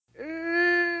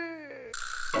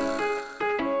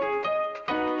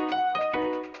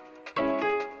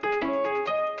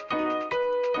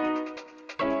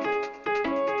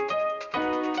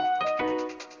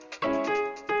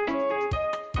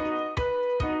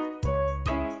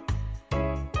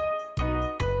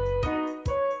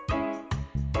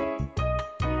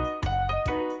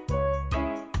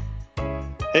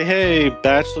Hey,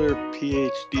 Bachelor,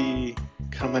 PhD,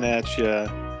 coming at you.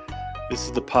 This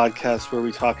is the podcast where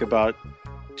we talk about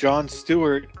Jon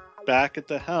Stewart back at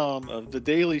the helm of The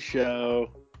Daily Show.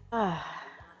 Ah,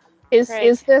 Craig.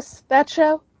 is this that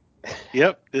show?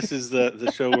 Yep, this is the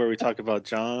show where we talk about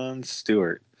Jon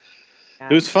Stewart. It Yeah.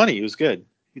 was funny. It was good.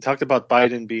 He talked about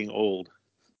Biden being old.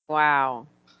 Wow.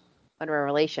 What a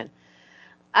revelation.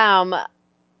 A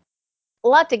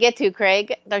lot to get to,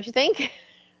 Craig, don't you think?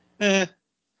 Eh,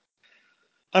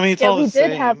 I mean, it's Yeah, all the we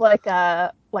did have same.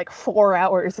 like 4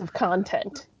 hours of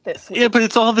content this Yeah, week. but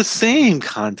it's all the same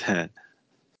content.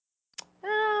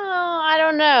 Oh, I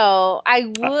don't know. I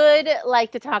Uh, would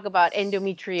like to talk about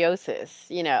endometriosis,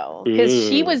 because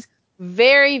she Ooh. was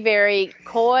very, very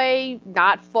coy,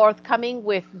 not forthcoming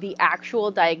with the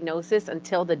actual diagnosis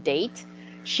until the date.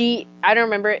 I don't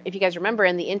remember if you guys remember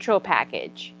in the intro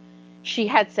package, she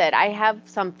had said, I have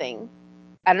something,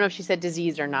 I don't know if she said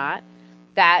disease or not,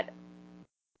 that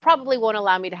probably won't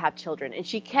allow me to have children. And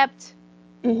she kept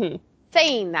hmm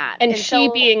saying that And she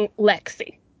until being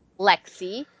Lexi.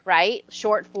 Lexi, right?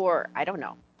 Short for, I don't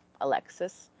know,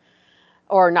 Alexis,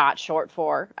 or not short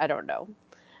for, I don't know.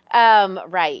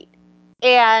 Right.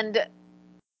 And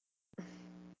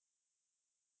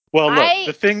Well, look, the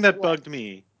I, thing that what? bugged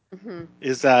me Mhm.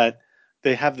 is that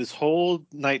they have this whole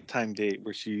nighttime date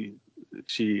where she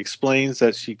explains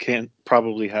that she can't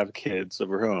probably have kids of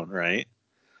her own, right?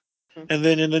 Mhm. And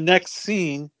then in the next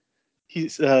scene,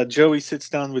 he's Joey sits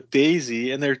down with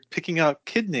Daisy and they're picking out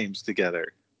kid names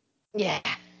together. Yeah.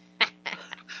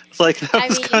 It's like that I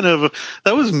was mean,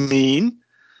 that was mean.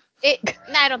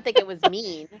 no, I don't think it was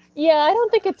mean. Yeah, I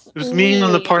don't think it's It was mean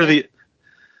on the part of mean. the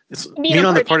it's Mean mean on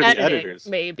on the part of the part of the editing, editors.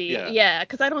 maybe. Yeah. Yeah,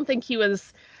 because I don't think he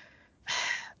was.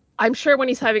 I'm sure when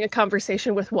he's having a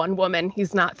conversation with one woman,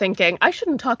 he's not thinking, I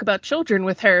shouldn't talk about children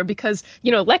with her because,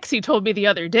 Lexi told me the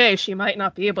other day she might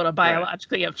not be able to Right.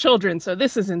 biologically have children, so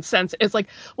this is insensitive. It's like,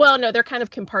 well, no, they're kind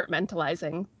of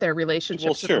compartmentalizing their Well,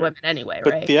 relationships with the sure. women anyway,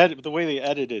 But right? the way they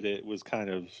edited it was kind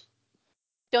of I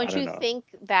Don't don't you know. think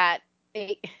that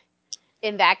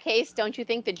in that case, don't you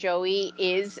think that Joey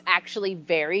is actually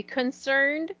very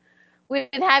concerned with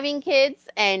having kids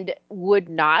and would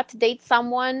not date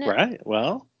someone? Right.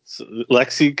 Well, so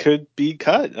Lexi could be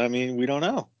cut. I mean, we don't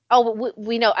know. Oh,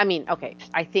 we know. I mean, okay,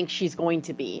 I think she's going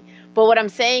to be. But what I'm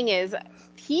saying is,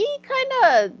 he kind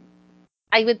of,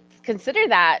 I would consider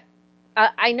that.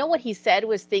 I know what he said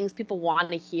was things people want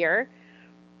to hear,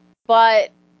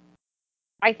 but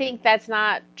I think that's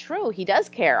not true. He does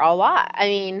care a lot. I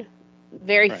mean,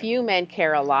 very Right. few men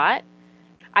care a lot.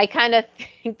 I kind of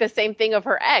think the same thing of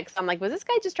her ex. I'm like, was this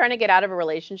guy just trying to get out of a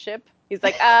relationship? He's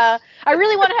like, I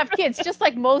really want to have kids, just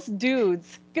like most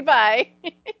dudes. Goodbye.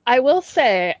 I will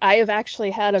say I have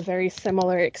actually had a very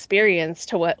similar experience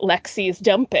to what Lexi's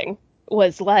dumping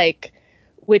was like,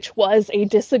 which was a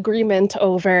disagreement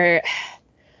over.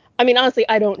 I mean, honestly,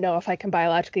 I don't know if I can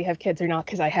biologically have kids or not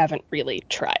because I haven't really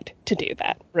tried to do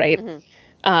that, right?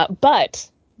 Hmm. But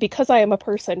because I am a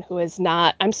person who is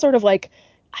not, I'm sort of like,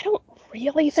 I don't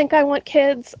really think I want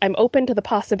kids. I'm open to the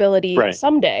possibility Right.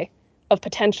 someday of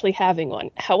potentially having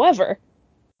one. However,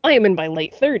 I am in my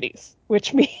late 30s,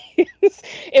 which means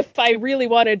if I really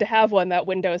wanted to have one, that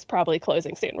window is probably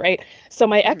closing soon, right? So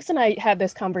my Hmm. ex and I had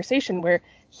this conversation where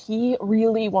he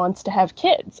really wants to have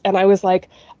kids. And I was like,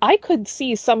 I could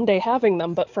see someday having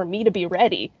them, but for me to be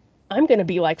ready, I'm going to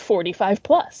be like 45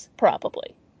 plus,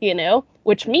 probably,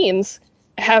 which Hmm. means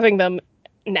having them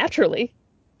naturally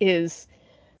is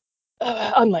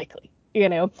unlikely.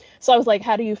 So I was like,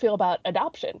 how do you feel about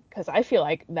adoption? Because I feel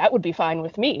like that would be fine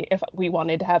with me if we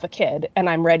wanted to have a kid and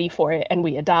I'm ready for it and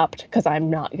we adopt because I'm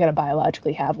not going to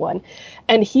biologically have one.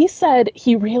 And he said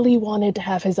he really wanted to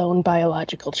have his own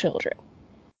biological children.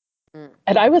 Mm.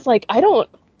 And I was like, I don't.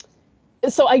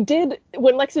 So I did,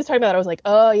 when Lexi was talking about it, I was like,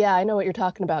 oh, yeah, I know what you're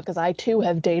talking about because I too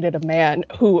have dated a man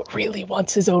who really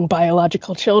wants his own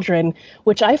biological children,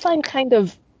 which I find kind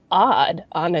of odd,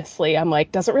 honestly. I'm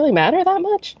like, does it really matter that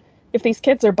much? If these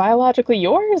kids are biologically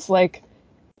yours, like,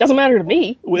 doesn't matter to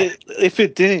me. If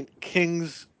it didn't,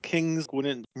 kings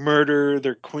wouldn't murder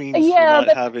their queens for Yeah, not but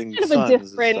that's having kind of a sons and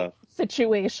different stuff.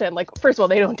 situation. Like, first of all,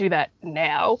 they don't do that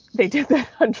now. They did that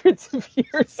hundreds of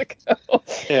years ago.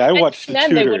 Hey, I And watched even The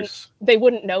then, they wouldn't Tudors. they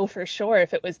wouldn't know for sure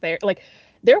if it was their like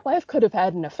their wife could have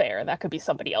had an affair. That could be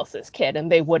somebody else's kid,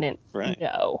 and they wouldn't Right.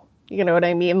 know. You know what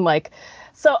I mean? Like,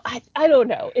 so I don't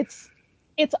know. It's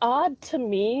odd to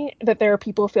me that there are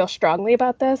people who feel strongly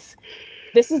about this.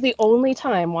 This is the only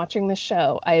time watching the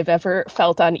show I have ever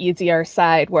felt on EZR's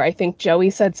side where I think Joey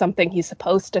said something he's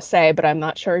supposed to say, but I'm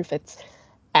not sure if it's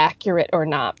accurate or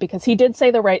not, because he did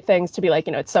say the right things to be like,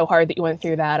 it's so hard that you went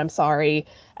through that. I'm sorry.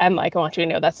 And like, I want you to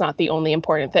know that's not the only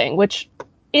important thing, which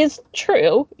is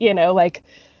true. Like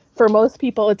for most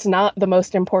people, it's not the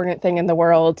most important thing in the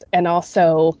world. And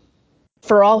also,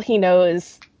 for all he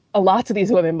knows, lots of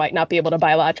these women might not be able to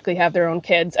biologically have their own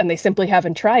kids and they simply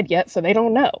haven't tried yet. So they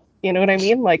don't know. You know what I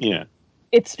mean? Like, Yeah.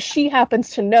 she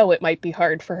happens to know it might be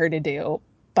hard for her to do,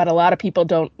 but a lot of people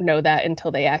don't know that until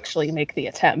they actually make the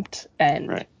attempt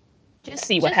and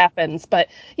see what happens. But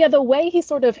yeah, the way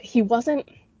he wasn't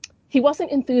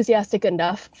enthusiastic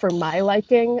enough for my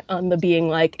liking on the being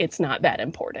like, it's not that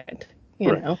important,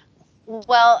 know?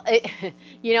 Well,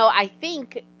 I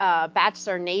think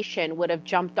Bachelor Nation would have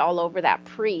jumped all over that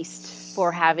priest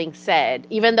for having said,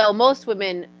 even though most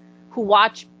women who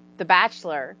watch The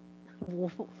Bachelor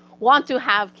want to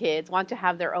have kids, want to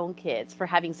have their own kids, for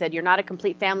having said you're not a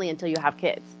complete family until you have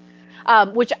kids.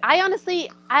 Which I honestly,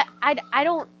 I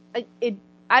don't,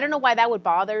 I don't know why that would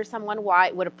bother someone.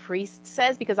 Why what a priest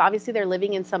says, because obviously they're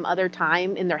living in some other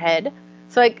time in their head.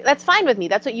 So like that's fine with me.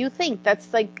 That's what you think.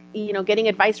 That's like getting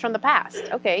advice from the past.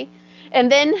 Okay,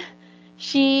 and then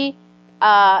she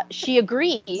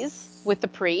agrees with the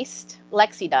priest.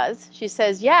 Lexi does. She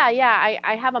says, yeah,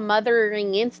 I have a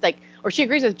mothering instinct. Or she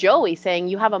agrees with Joey saying,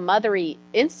 you have a mothery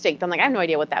instinct. I'm like, I have no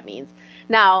idea what that means.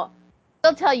 Now,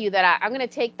 I'll tell you that I'm going to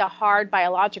take the hard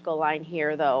biological line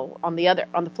here, though, on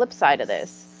the flip side of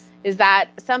this, is that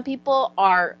some people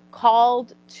are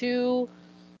called to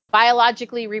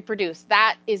biologically reproduce.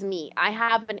 That is me. I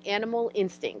have an animal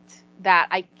instinct that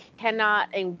I cannot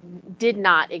and did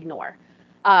not ignore.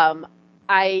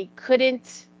 I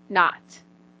couldn't not.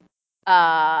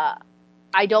 I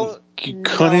don't You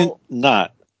couldn't know.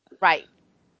 not. Right.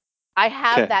 I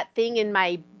have Okay. that thing in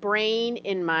my brain,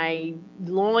 in my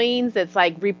loins, that's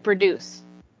like, reproduce.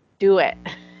 Do it.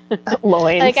 Like, I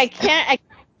Loins. can't.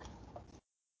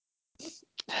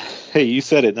 Hey, you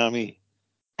said it, not me.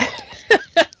 I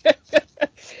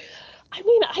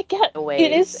mean, I get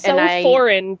it is Ways. And so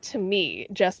foreign to me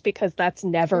just because that's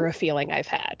never a feeling I've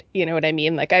had. You know what I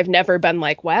mean? Like, I've never been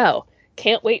like, wow,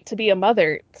 can't wait to be a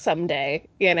mother someday,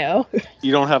 You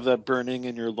don't have that burning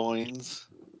in your loins.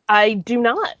 I do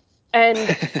not. And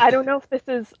I don't know if this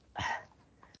is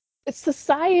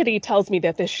society tells me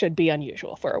that this should be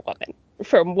unusual for a woman.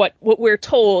 From what we're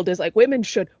told is like women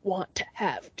should want to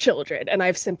have children, and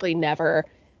I've simply never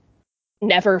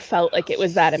felt like it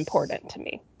was that important to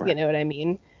me. You know what I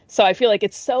mean? So I feel like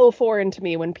it's so foreign to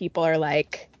me when people are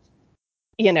like,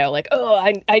 like, oh,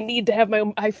 I need to have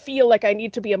I feel like I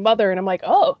need to be a mother. And I'm like,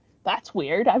 oh, that's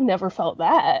weird. I've never felt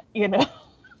that.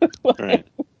 Right.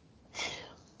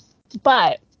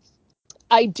 But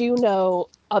I do know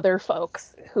other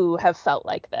folks who have felt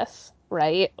like this,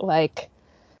 right? Like,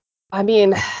 I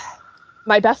mean,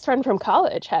 my best friend from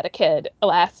college had a kid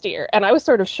last year, and I was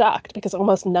sort of shocked because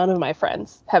almost none of my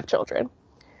friends have children.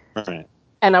 Right.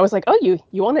 And I was like, "Oh,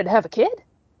 you wanted to have a kid?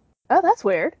 Oh, that's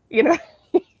weird."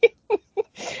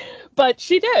 But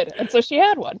she did, and so she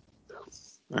had one.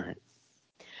 All right.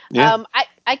 Yeah.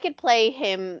 I could play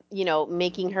him,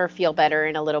 making her feel better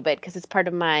in a little bit, because it's part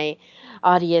of my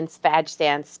audience badge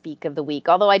stand speak of the week.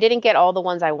 Although I didn't get all the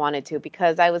ones I wanted to,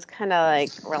 because I was kind of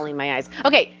like rolling my eyes.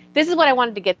 Okay, this is what I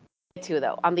wanted to get to,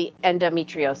 though, on the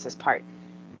endometriosis part.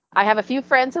 I have a few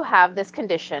friends who have this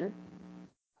condition.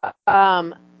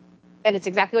 Um, and it's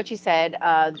exactly what you said.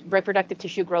 Reproductive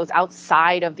tissue grows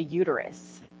outside of the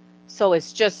uterus. So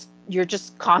you're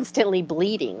just constantly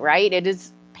bleeding, right? It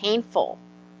is painful.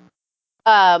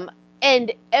 Um,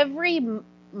 and every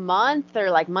month,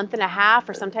 or like month and a half,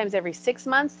 or sometimes every 6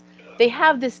 months, they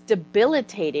have this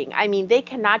debilitating. I mean, they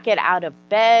cannot get out of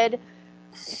bed.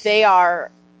 They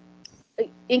are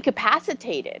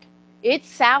incapacitated. It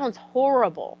sounds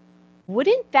horrible.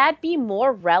 Wouldn't that be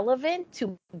more relevant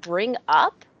to bring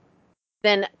up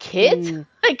than kids? Mm.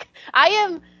 Like,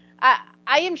 I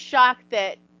am shocked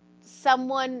that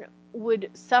someone would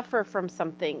suffer from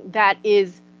something that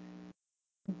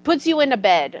puts you in a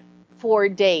bed for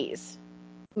days,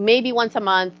 maybe once a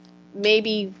month,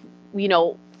 maybe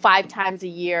 5 times a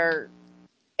year,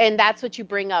 and that's what you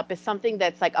bring up is something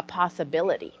that's like a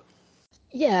possibility.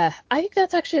 Yeah, I think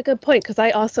that's actually a good point because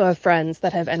I also have friends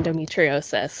that have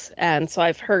endometriosis, and so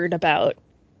I've heard about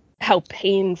how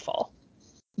painful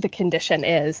the condition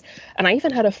is. And I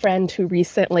even had a friend who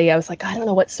recently, I was like, I don't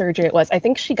know what surgery it was. I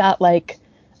think she got like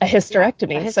a Yeah, a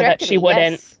hysterectomy so that she hysterectomy.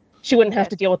 wouldn't Yes, she wouldn't have yes,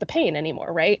 to deal with the pain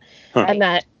anymore, right? Huh. And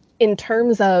right. that in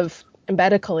terms of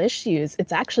medical issues,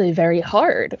 it's actually very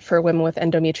hard for women with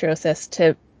endometriosis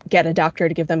to get a doctor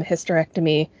to give them a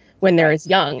hysterectomy when they're as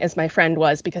young as my friend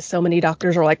was, because so many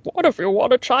doctors are like, what if you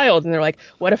want a child? And they're like,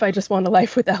 what if I just want a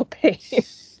life without pain?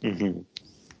 Mm-hmm.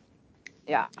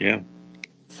 Yeah. Yeah.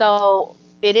 So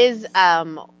it is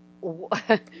that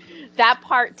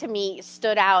part to me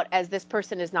stood out as this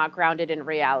person is not grounded in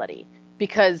reality,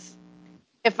 because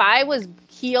if I was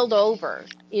keeled over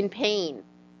in pain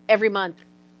every month,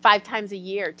 5 times a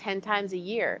year, 10 times a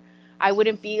year, I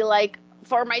wouldn't be like,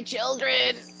 for my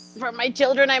children,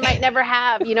 I might never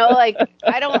have, like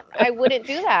I wouldn't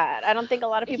do that. I don't think a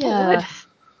lot of people would. Yeah.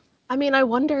 I mean, I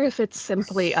wonder if it's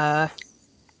simply, I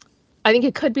think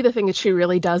it could be the thing that she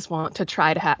really does want to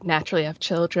try to naturally have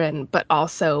children, but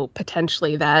also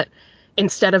potentially that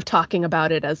instead of talking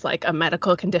about it as like a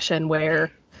medical condition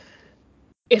where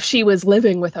if she was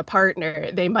living with a partner,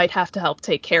 they might have to help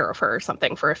take care of her or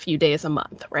something for a few days a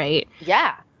month, right?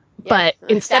 Yeah. Yes, But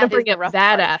instead of that is bringing the up rough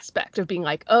that part. aspect of being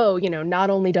like, oh, not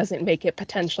only does it make it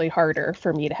potentially harder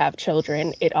for me to have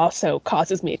children, it also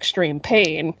causes me extreme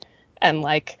pain and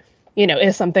like,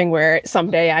 is something where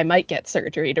someday I might get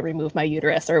surgery to remove my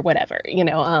uterus or whatever,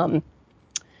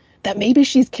 that maybe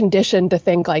she's conditioned to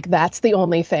think like that's the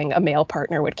only thing a male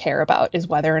partner would care about is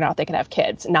whether or not they can have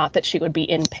kids, not that she would be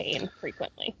in pain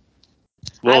frequently.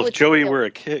 I Well, if would think Joey that. were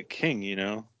a king,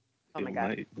 Oh it my God.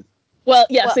 might. Well,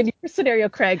 yes, Well, in your scenario,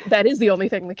 Craig, that is the only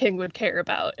thing the king would care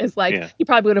about. Is like Yeah. he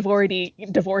probably would have already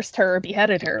divorced her or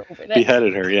beheaded her over this.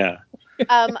 Beheaded her. Yeah.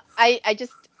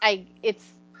 it's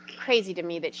crazy to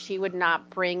me that she would not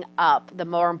bring up the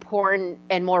more important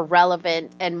and more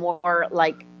relevant and more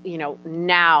like,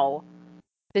 now.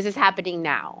 This is happening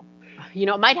now.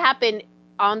 It might happen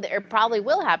it probably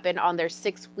will happen on their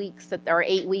 6 weeks or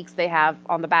 8 weeks they have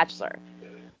on The Bachelor.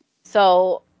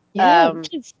 So, Yeah,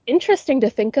 which is interesting to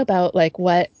think about, like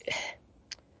what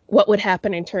would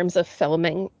happen in terms of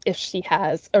filming if she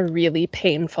has a really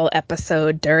painful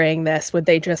episode during this. Would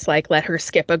they just like let her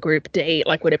skip a group date?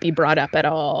 Like, would it be brought up at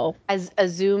all? as a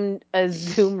Zoom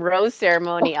rose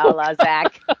ceremony, a la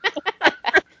Zach.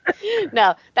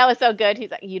 No, that was so good.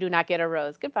 He's like, "You do not get a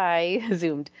rose. Goodbye."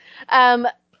 Zoomed. Um,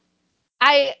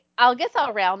 I'll guess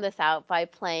I'll round this out by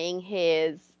playing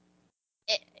his.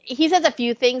 He says a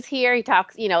few things here. He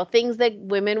talks, things that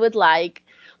women would like,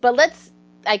 but let's,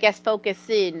 I guess, focus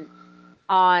in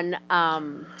on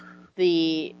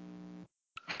the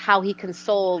how he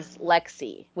consoles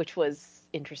Lexi, which was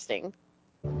interesting.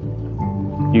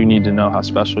 You need to know how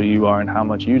special you are and how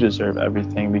much you deserve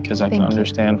everything, because I can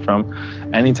understand from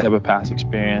any type of past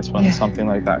experience when something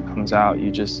like that comes out,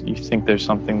 you think there's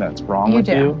something that's wrong with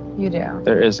you. You do.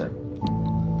 There isn't.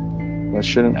 That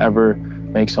shouldn't ever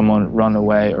make someone run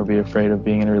away or be afraid of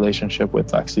being in a relationship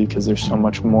with Lexi, because there's so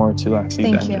much more to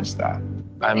Lexi than just that.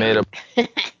 I made a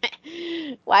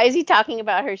Why is he talking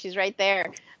about her? She's right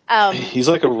there. He's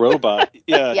like a robot.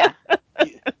 Yeah. Yeah,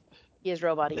 he is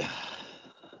robot-y.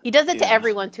 He does it to Yeah.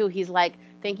 everyone too. He's like,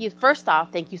 "Thank you. First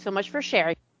off, thank you so much for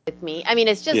sharing with me." I mean,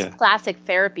 it's just Yeah. classic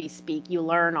therapy speak you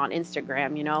learn on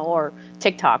Instagram, or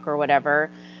TikTok or whatever.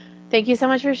 Thank you so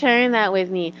much for sharing that with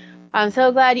me. I'm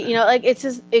so glad, like it's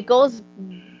just it goes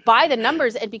by the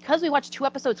numbers, and because we watched 2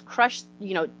 episodes crush,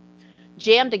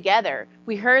 jam together,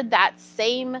 we heard that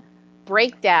same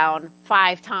breakdown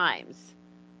 5 times.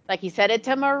 Like he said it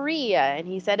to Maria, and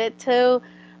he said it to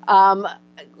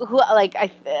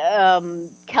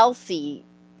Kelsey,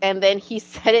 and then he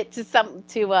said it to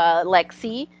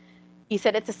Lexi. He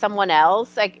said it to someone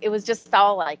else. Like it was just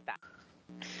all like that.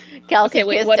 Kelsey Okay,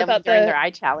 wait, kissed what him about during the their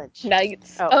eye challenge.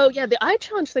 nights? Oh, Oh yeah, the eye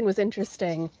challenge thing was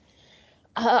interesting.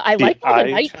 I The liked all the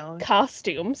eye night challenge.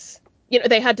 costumes.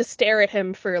 They had to stare at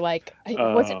him for like,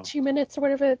 was it Oh. 2 minutes or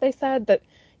whatever they said that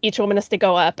each woman has to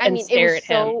go up I and mean, it was stare at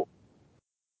him. so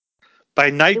By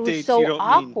it night was dates, you so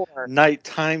don't mean awkward.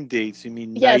 nighttime dates. You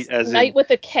mean night Yes, as night in with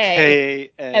a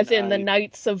K, as in the KNIGHT.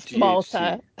 Knights of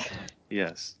Malta.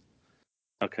 Yes.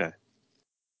 Okay.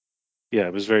 Yeah,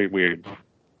 it was very weird.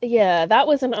 Yeah, that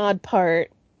was an odd part.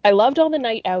 I loved all the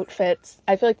night outfits.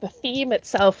 I feel like the theme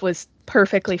itself was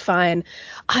perfectly fine.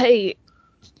 I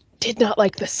did not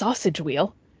like the sausage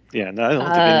wheel. Yeah, no, I don't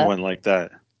think Uh, anyone liked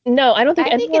that. no, I don't think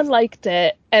I think anyone it's liked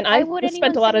it. And why I would spent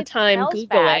anyone a lot say of it time smells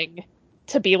bad? Googling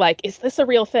to be like, is this a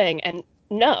real thing? And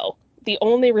no, the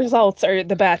only results are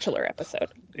the Bachelor episode.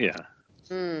 Yeah.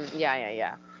 Yeah, yeah,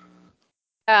 yeah.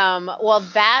 Well,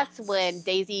 that's when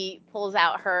Daisy pulls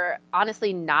out her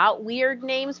honestly not weird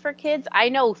names for kids. I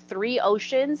know 3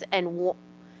 Oceans and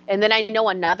then I know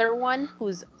another one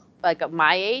who's like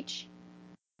my age.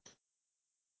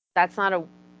 That's not a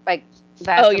like Oh,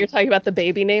 that's a you're talking about the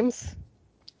baby names?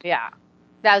 yeah.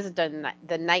 That was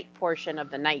the night portion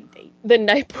of the night date. The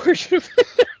night portion of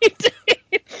the night.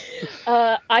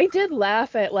 I did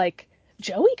laugh at like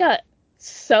Joey got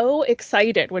so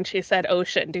excited when she said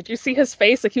ocean. Did you see his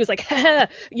face? Like he was like, "Ha,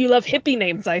 you love hippie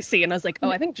names, I see." And I was like, "Oh,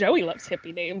 I think Joey loves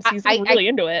hippie names. He's I really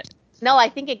into it." No, I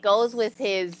think it goes with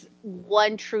his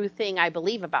one true thing I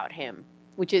believe about him,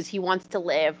 which is he wants to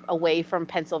live away from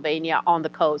Pennsylvania on the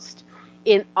coast,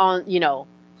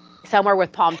 somewhere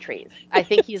with palm trees. I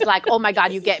think he's like, oh my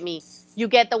God, you get me. You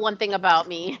get the one thing about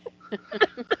me.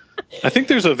 I think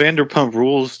there's a Vanderpump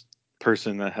Rules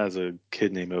person that has a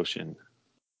kid named Ocean,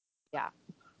 Yeah.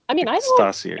 I mean, like I don't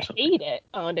Stassi or something. hate it,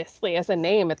 honestly, as a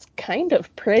name. It's kind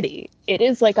of pretty. It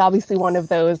is like obviously one of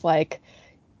those like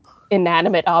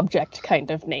inanimate object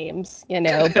kind of names,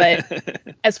 but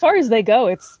as far as they go,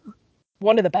 it's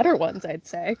one of the better ones, I'd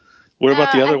say. What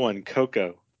about the other I one,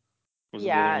 Coco? Wasn't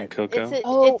the other Yeah, one Coco?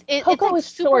 Oh, it's Coco like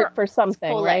is short super. for It's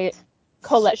something, right? Colette.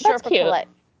 Colette. That's Short for cute. Colette.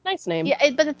 Nice name.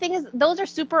 Yeah, but the thing is, those are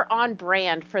super on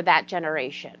brand for that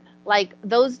generation. Like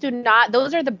those do not.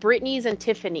 Those are the Britneys and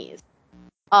Tiffanys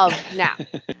of now.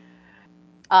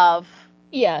 Of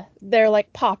Yeah, they're like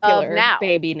of popular now.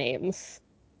 baby names.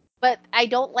 But I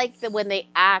don't like that when they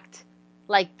act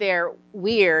like they're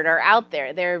weird or out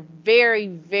there. They're very,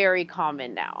 very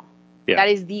common now. Yeah. That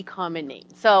is the common name.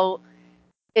 So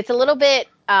it's a little bit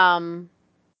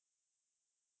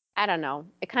I don't know.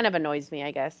 It kind of annoys me,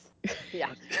 I guess. Yeah.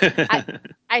 I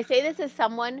I say this as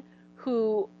someone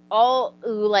who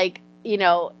like,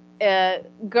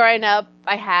 growing up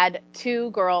I had two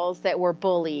girls that were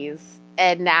bullies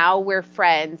and now we're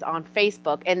friends on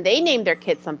Facebook and they named their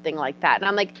kids something like that. And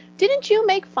I'm like, "Didn't you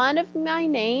make fun of my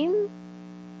name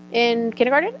in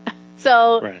kindergarten?"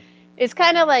 So right. it's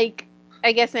kind of like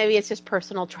I guess maybe it's just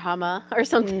personal trauma or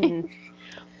something. Mm,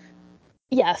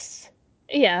 yes.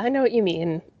 Yeah, I know what you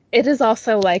mean. It is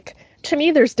also like, to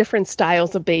me, there's different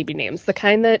styles of baby names. The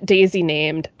kind that Daisy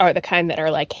named are the kind that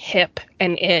are like hip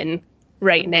and in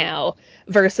right Hmm. now,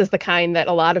 versus the kind that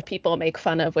a lot of people make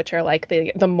fun of, which are like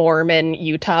the Mormon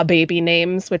Utah baby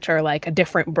names, which are like a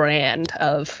different brand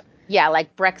of. Yeah,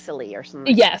 like Brexley or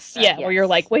something like Yes, that. yeah, where you're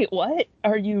like, Yes. wait, what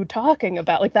are you talking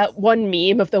about? Like that one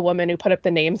meme of the woman who put up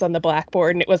the names on the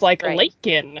blackboard and it was like Right.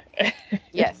 Lakin.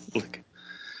 Yes. Look.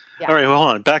 All Yeah. right, well, hold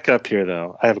on. Back up here,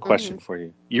 though. I have a Hmm. question for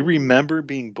you. You remember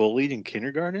being bullied in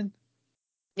kindergarten?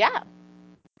 Yeah.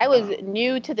 I was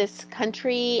new to this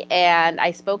country and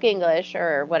I spoke English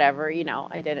or whatever,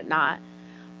 I did it not.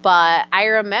 But I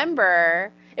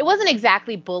remember it wasn't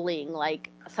exactly bullying, like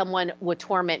someone would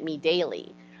torment me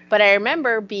daily. But I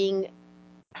remember being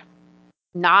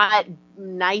not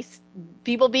nice,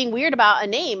 people being weird about a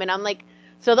name. And I'm like,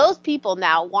 so those people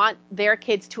now want their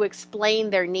kids to explain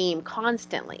their name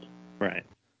constantly. Right.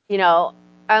 You know,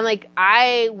 I'm like,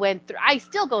 I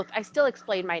still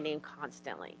explain my name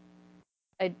constantly.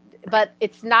 But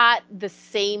it's not the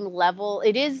same level.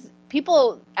 It is,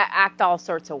 people act all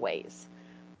sorts of ways.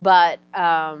 But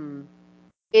I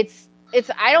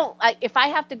don't like if I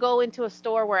have to go into a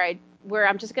store where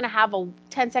I'm just gonna have a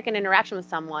 10-second interaction with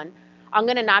someone, I'm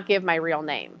gonna not give my real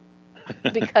name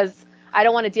because I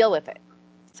don't want to deal with it.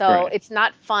 So Right. it's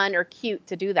not fun or cute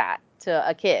to do that to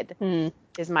a kid. Hmm.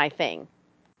 Is my thing.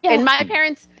 Yeah. And my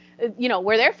parents,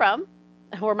 where they're from,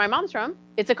 where my mom's from,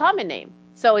 it's a common name.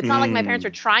 So it's not like my parents are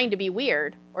Mm, trying to be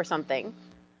weird or something.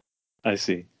 I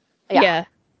see. Yeah. Yeah.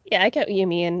 Yeah, I get what you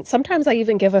mean. Sometimes I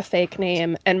even give a fake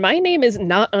name, and my name is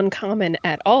not uncommon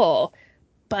at all,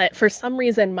 but for some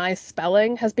reason my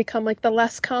spelling has become like the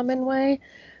less common way.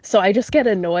 So I just get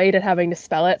annoyed at having to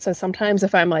spell it. So sometimes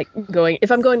if I'm going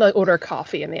to like order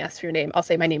coffee and they ask for your name, I'll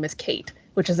say my name is Kate,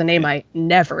 which is a name Yeah. I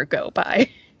never go by.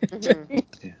 Hmm.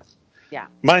 Yeah. Yeah.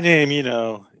 My name,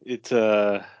 it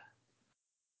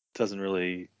doesn't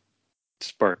really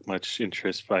spark much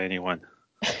interest by anyone.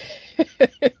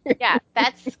 Yeah.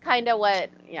 That's kind of what,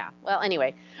 yeah. Well,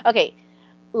 anyway. Okay.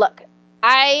 Look,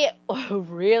 I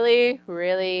really,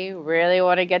 really, really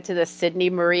want to get to the Sydney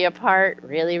Maria part.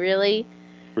 Really, really.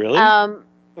 Really? Um,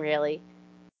 really.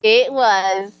 It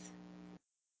was,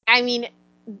 I mean,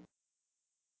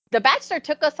 The Bachelor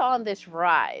took us on this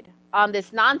ride, on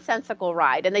this nonsensical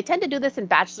ride. And they tend to do this in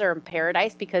Bachelor in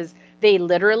Paradise because they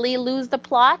literally lose the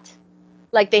plot.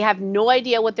 Like they have no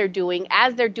idea what they're doing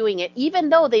as they're doing it, even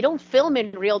though they don't film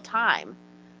in real time.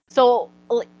 So,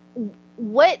 like,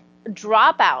 what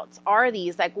dropouts are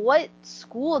these? Like, what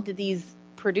school did these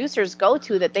producers go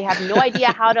to that they have no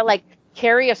idea how to like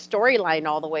carry a storyline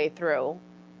all the way through?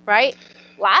 Right?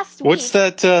 Last What's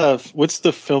week, that? What's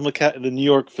the the New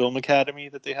York Film Academy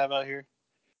that they have out here?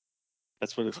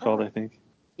 That's what it's I don't called, I know. think.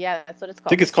 Yeah, that's what it's I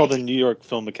think called. it's called the New York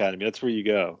Film Academy. That's where you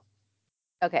go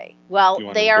Okay. if Well, you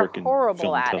want to they are work in horrible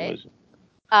film and at it.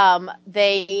 television.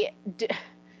 They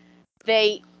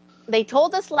they they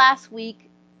told us last week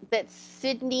that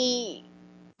Sydney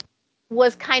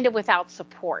was kind of without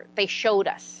support. They showed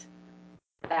us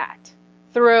that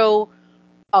through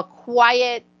a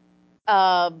quiet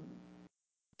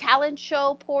talent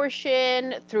show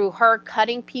portion, through her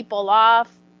cutting people off.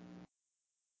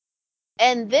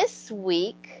 And this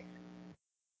week,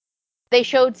 they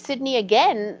showed Sydney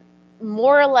again,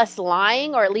 more or less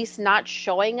lying, or at least not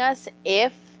showing us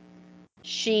if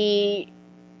she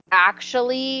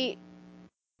actually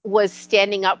was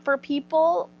standing up for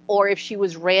people or if she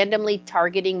was randomly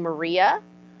targeting Maria.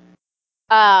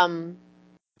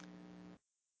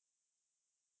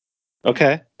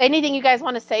 Okay. Anything you guys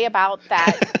want to say about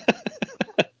that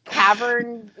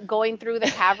cavern, going through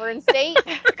the cavern state,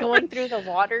 going through the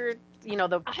water,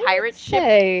 the pirate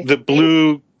ship? The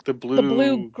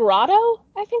blue grotto,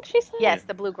 I think she said. Yes,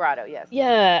 the blue grotto, yes.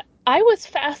 Yeah, I was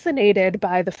fascinated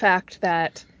by the fact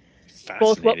that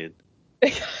Fascinated.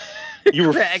 You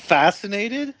were Greg.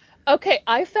 fascinated? Okay,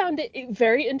 I found it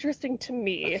very interesting to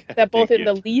me that both in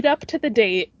the lead up to the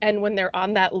date and when they're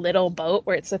on that little boat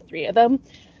where it's the three of them,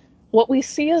 what we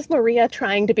see is Maria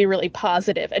trying to be really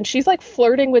positive, and she's like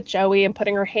flirting with Joey and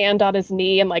putting her hand on his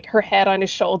knee and like her head on his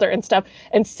shoulder and stuff,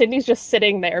 and Sydney's just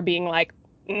sitting there being like,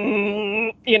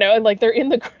 and like they're in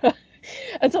the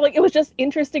and so like it was just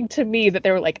interesting to me that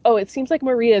they were like, oh, it seems like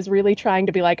Maria is really trying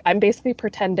to be like, I'm basically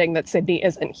pretending that Sydney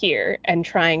isn't here and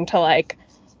trying to like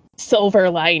silver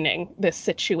lining this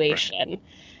situation. Right.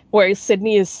 Whereas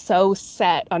Sydney is so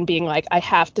set on being like, I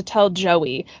have to tell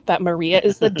Joey that Maria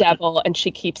is the devil and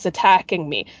she keeps attacking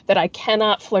me, that I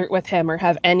cannot flirt with him or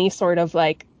have any sort of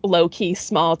like low-key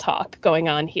small talk going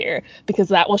on here, because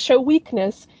that will show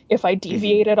weakness if I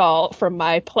deviate at all from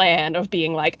my plan of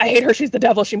being like, I hate her, she's the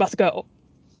devil, she must go.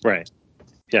 Right.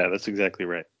 Yeah, that's exactly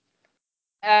right.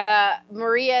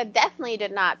 Maria definitely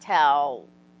did not tell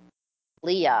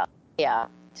Leah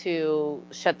to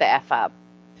shut the F up.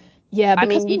 Yeah, I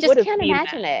mean, you just can't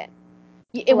imagine it.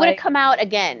 It would have come out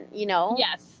again,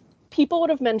 Yes. People would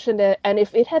have mentioned it, and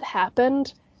if it had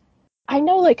happened, I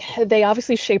know like they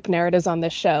obviously shape narratives on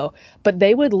this show, but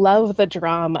they would love the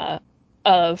drama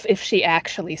of if she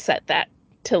actually said that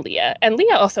to Leah. And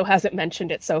Leah also hasn't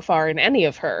mentioned it so far in any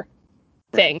of her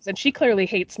things, and she clearly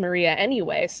hates Maria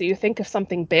anyway, so you think if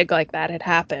something big like that had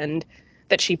happened,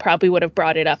 that she probably would have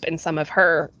brought it up in some of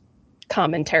her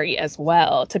commentary as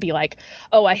well, to be like,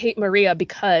 oh, I hate Maria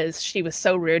because she was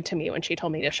so rude to me when she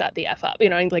told me to shut the F up.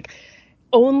 And like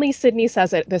only Sydney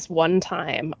says it this one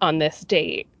time on this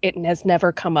date. It has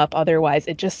never come up otherwise.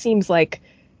 It just seems like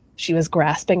she was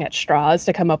grasping at straws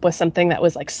to come up with something that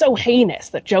was like so heinous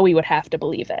that Joey would have to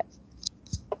believe it.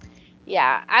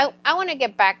 Yeah, I want to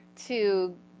get back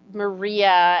to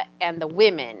Maria and the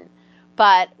women,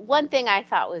 but one thing I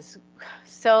thought was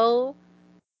so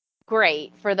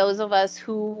great for those of us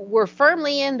who were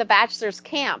firmly in the Bachelor's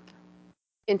camp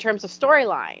in terms of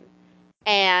storyline,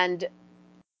 and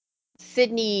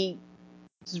Sydney's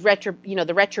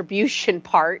the retribution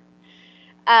part.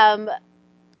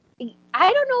 I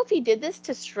don't know if he did this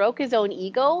to stroke his own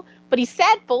ego, but he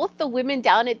sat both the women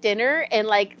down at dinner and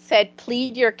like said,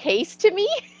 "Plead your case to me."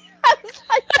 I was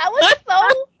like, that was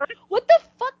so. What the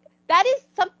fuck? That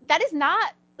is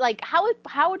not like how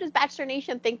does Bachelor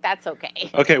Nation think that's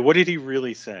okay? Okay, what did he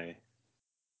really say?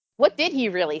 What did he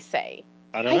really say?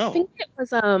 I don't know. I think it was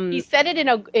He said it in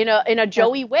a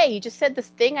Joey way. He just said this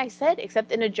thing I said,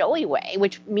 except in a Joey way,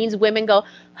 which means women go,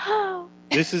 "Oh."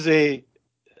 This is a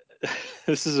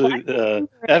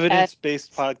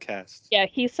evidence-based podcast. Yeah,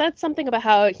 he said something about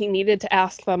how he needed to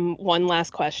ask them one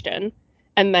last question,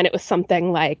 and then it was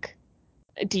something like,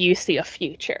 do you see a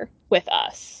future with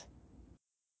us?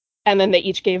 And then they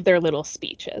each gave their little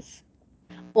speeches.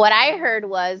 What I heard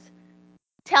was,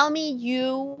 tell me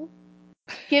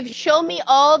show me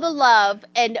all the love,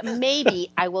 and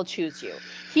maybe I will choose you.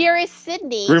 Here is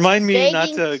Sydney. Remind me not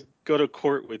to go to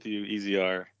court with you,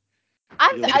 EZR.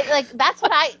 That's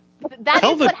what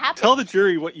what happened. Tell the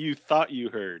jury what you thought you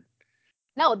heard.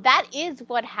 No, that is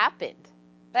what happened.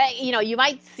 You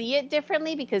might see it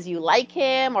differently because you like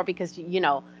him or because you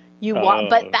want,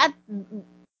 but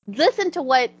listen to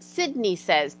what Sydney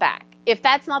says back. If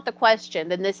that's not the question,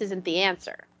 then this isn't the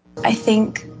answer. I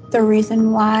think the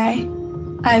reason why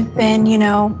I've been,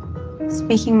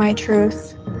 speaking my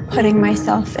truth, putting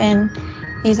myself in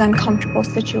these uncomfortable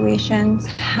situations,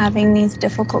 having these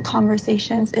difficult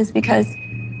conversations is because,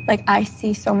 I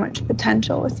see so much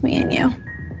potential with me and you.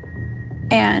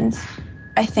 And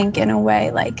I think in a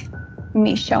way,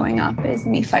 me showing up is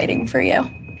me fighting for you.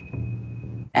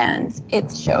 And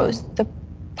it shows the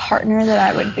partner that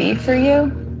I would be for you,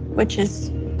 which is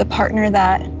the partner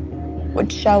that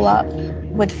would show up,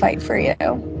 would fight for you.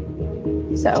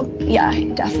 So yeah, I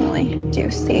definitely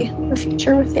do see the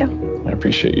future with you. I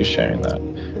appreciate you sharing that.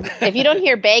 If you don't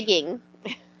hear begging,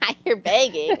 I hear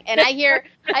begging, and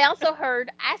I also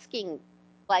heard asking,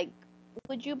 like,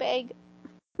 would you beg?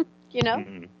 You know?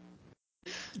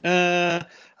 I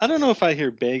don't know if I hear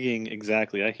begging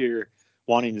exactly. I hear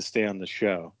wanting to stay on the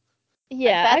show.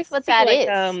 Yeah, I That's what see that like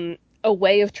is. a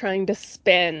way of trying to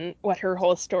spin what her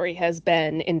whole story has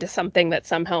been into something that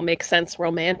somehow makes sense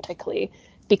romantically.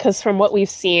 Because from what we've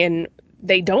seen,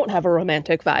 they don't have a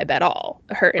romantic vibe at all,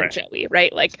 her and Right. Joey,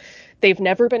 right? Like they've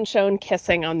never been shown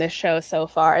kissing on this show so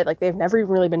far. Like they've never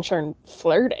even really been shown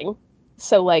flirting.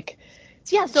 So like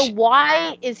Yeah, so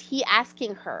why is he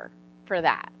asking her for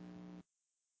that?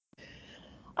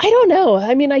 I don't know.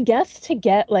 I mean, I guess to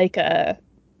get like a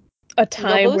Ego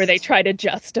time where they boost? try to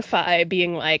justify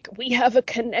being like, we have a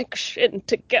connection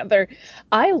together.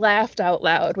 I laughed out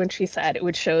loud when she said it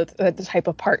would show the type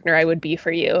of partner I would be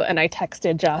for you. And I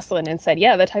texted Jocelyn and said,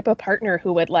 yeah, the type of partner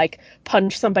who would like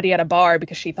punch somebody at a bar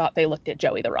because she thought they looked at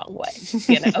Joey the wrong way,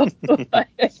 you know?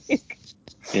 Like,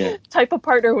 Yeah. type of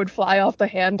partner who would fly off the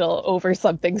handle over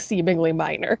something seemingly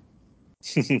minor.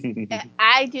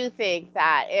 I do think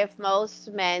that if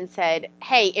most men said,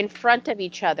 hey, in front of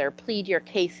each other, plead your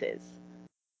cases,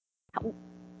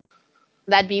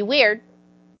 that'd be weird.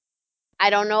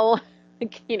 I don't know,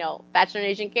 Bachelor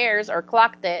Nation cares or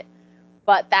clocked it,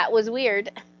 but that was weird.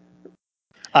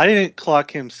 I didn't clock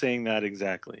him saying that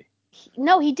exactly.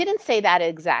 No, he didn't say that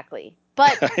exactly.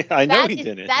 But I know he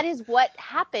didn't. that is what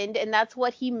happened, and that's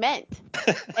what he meant.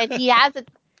 And he has a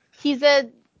he's a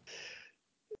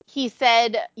he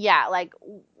said, yeah, like,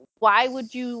 why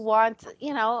would you want,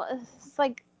 it's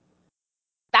like,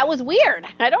 that was weird.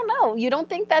 I don't know. You don't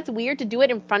think that's weird to do it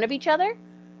in front of each other,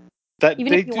 That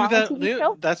even if they you do want on that. TV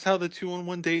show? That's how the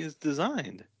 2-on-1 date is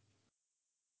designed.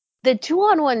 The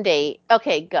 2-on-1 date.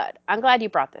 Okay, good. I'm glad you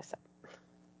brought this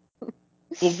up.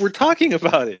 Well, we're talking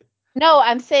about it. No,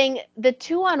 I'm saying the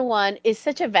 2-on-1 is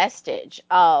such a vestige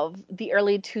of the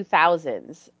early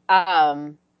 2000s.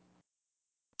 And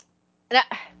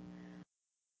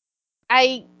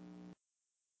I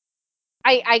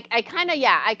I kind of,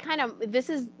 yeah, this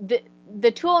is the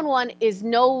 2-on-1 is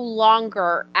no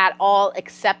longer at all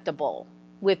acceptable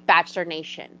with Bachelor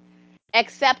Nation,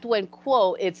 except when,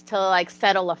 quote, it's to like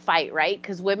settle a fight, right?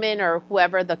 Because women or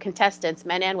whoever the contestants,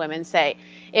 men and women, say,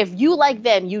 if you like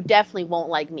them, you definitely won't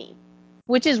like me,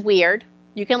 which is weird.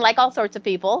 You can like all sorts of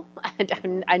people.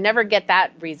 I never get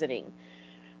that reasoning.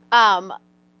 Um,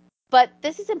 but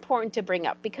this is important to bring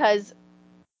up because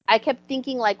I kept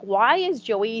thinking, like, why is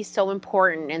Joey so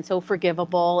important and so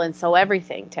forgivable and so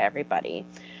everything to everybody?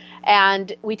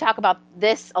 And we talk about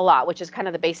this a lot, which is kind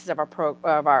of the basis of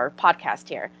our podcast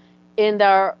here. In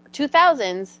the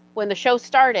 2000s, when the show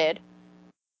started,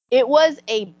 it was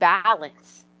a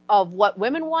balance of what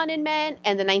women want in men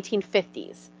and the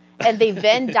 1950s. And they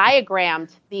Venn diagrammed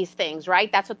these things, right?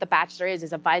 That's what The Bachelor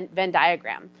is a Venn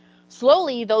diagram.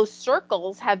 Slowly, those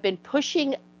circles have been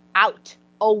pushing out,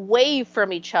 away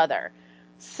from each other,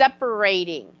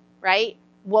 separating, right?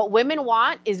 What women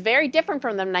want is very different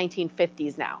from the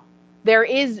 1950s now. There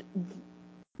is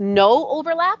no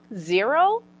overlap,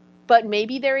 zero, but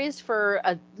maybe there is for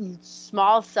a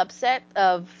small subset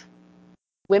of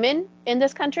women in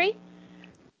this country.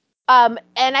 And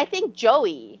I think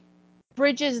Joey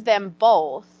bridges them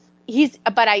both.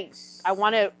 But I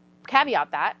want to caveat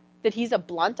that he's a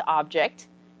blunt object.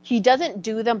 He doesn't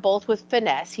do them both with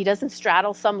finesse. He doesn't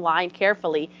straddle some line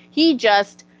carefully. He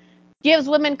just gives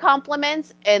women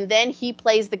compliments and then he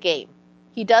plays the game.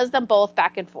 He does them both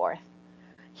back and forth.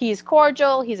 He's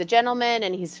cordial, he's a gentleman,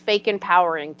 and he's fake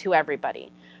empowering to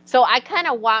everybody. So I kind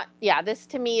of want, yeah, this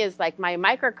to me is like my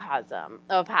microcosm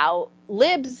of how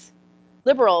liberals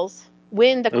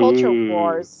win the culture Ooh.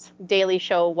 wars, Daily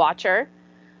Show watcher.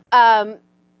 Um,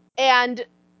 and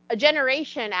a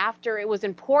generation after it was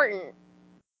important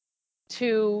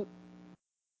to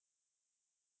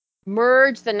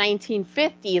merge the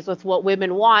 1950s with what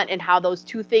women want and how those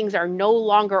two things are no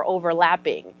longer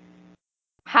overlapping.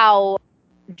 How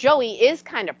Joey is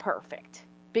kind of perfect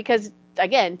because,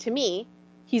 again, to me,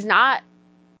 he's not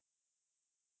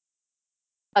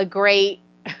a great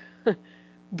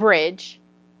bridge,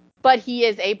 but he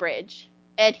is a bridge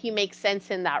and he makes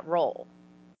sense in that role.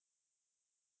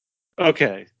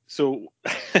 Okay, so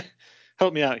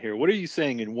help me out here. What are you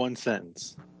saying in one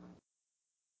sentence?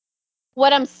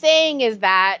 What I'm saying is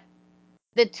that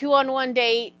the 2-on-1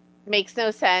 date makes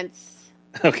no sense,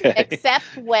 Okay. except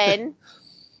when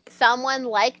someone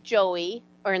like Joey,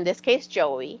 or in this case,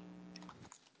 Joey,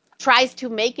 tries to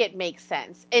make it make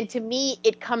sense. And to me,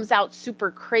 it comes out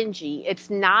super cringy. It's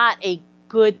not a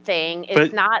good thing. It's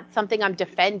But not something I'm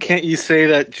defending. Can't you say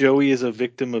that Joey is a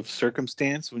victim of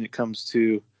circumstance when it comes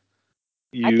to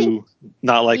I think you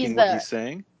not liking what he's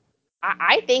saying?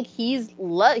 I think he's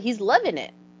loving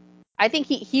it. I think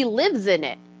he lives in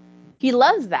it. He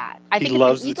loves that. I He think it's an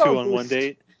loves the ego 2 on 1 boost.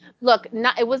 date. Look,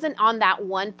 it wasn't on that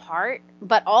one part,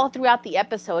 but all throughout the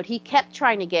episode, he kept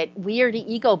trying to get weird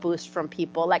ego boost from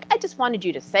people. Like, I just wanted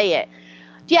you to say it.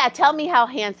 Yeah, tell me how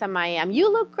handsome I am.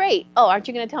 You look great. Oh, aren't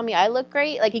you going to tell me I look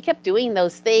great? Like, he kept doing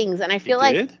those things, and I He feel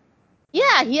like, did?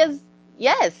 yeah, he has.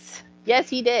 Yes,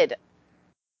 he did.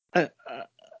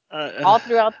 All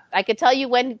throughout, I could tell you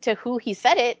when to who he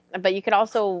said it, but you could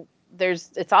also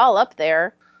it's all up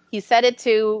there. He said it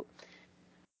to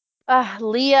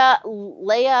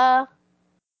Leia.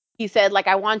 He said, like,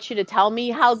 I want you to tell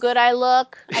me how good I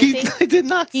look. I think I did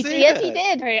not say yes, that. he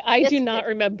did. Right, I Yes, do he not did.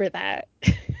 remember that.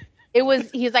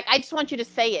 He's like, I just want you to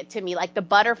say it to me, like the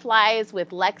butterflies with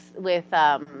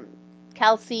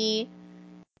Kelsey.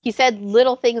 He said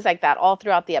little things like that all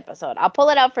throughout the episode. I'll pull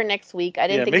it out for next week. I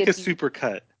didn't think make a it'd be. super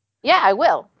cut. Yeah, I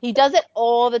will. He does it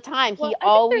all the time. Well, He I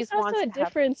think always there's also wants a to have.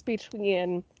 difference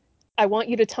between I want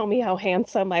you to tell me how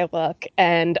handsome I look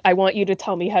and I want you to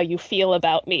tell me how you feel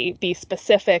about me. Be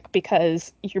specific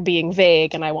because you're being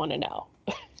vague and I want to know.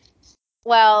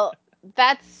 Well,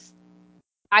 that's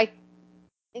I.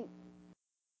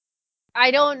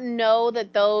 I don't know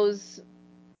that those.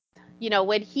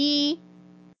 When he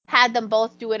had them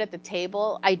both do it at the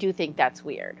table, I do think that's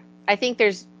weird. I think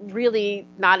there's really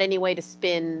not any way to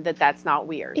spin that that's not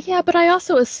weird. Yeah, but I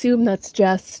also assume that's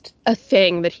just a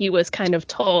thing that he was kind of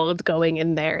told going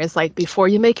in there is like, before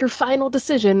you make your final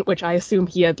decision, which I assume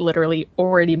he had literally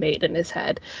already made in his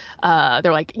head,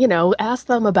 they're like, ask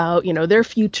them about, their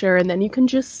future, and then you can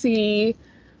just see.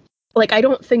 Like, I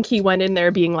don't think he went in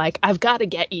there being like, I've got to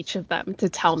get each of them to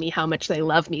tell me how much they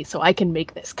love me so I can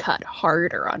make this cut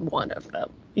harder on one of them.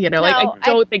 Like, I No,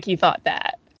 don't think he thought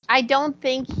that. I don't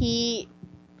think he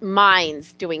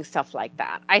minds doing stuff like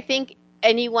that. I think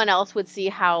anyone else would see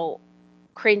how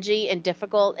cringy and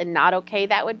difficult and not okay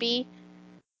that would be.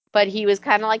 But he was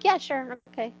kind of like, yeah, sure,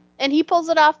 okay. And he pulls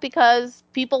it off because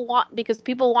people want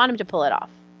him to pull it off.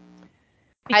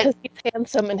 Because he's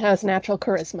handsome and has natural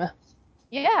charisma.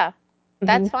 Yeah, Mm-hmm.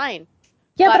 that's fine.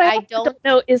 Yeah, but I I don't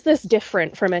know, is this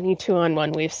different from any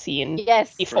 2-on-1 we've seen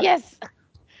before? Yes.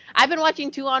 I've been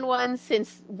watching 2-on-1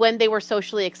 since when they were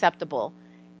socially acceptable.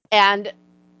 And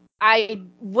I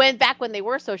went back when they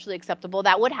were socially acceptable,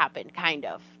 that would happen, kind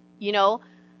of.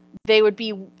 They would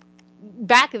be.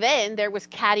 Back then, there was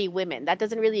catty women. That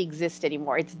doesn't really exist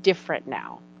anymore. It's different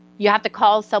now. You have to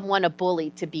call someone a bully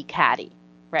to be catty,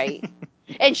 right?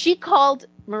 And Sydney called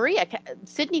Maria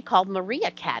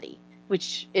catty,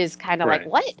 which is kind of like,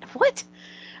 what? What?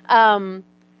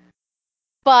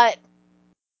 But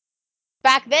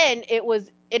back then, it was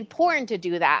important to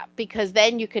do that because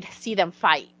then you could see them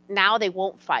fight. Now they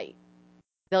won't fight.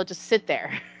 They'll just sit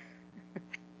there,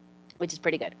 which is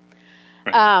pretty good.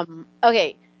 Right.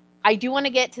 Okay. I do want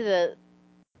to get to the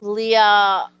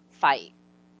Leah fight,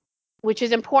 which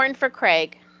is important for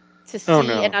Craig to see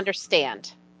and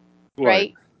understand. What?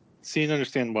 Right? See and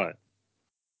understand what?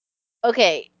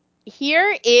 Okay.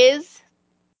 Here is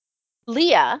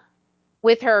Leah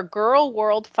with her girl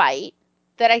world fight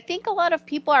that I think a lot of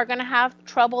people are going to have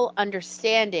trouble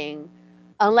understanding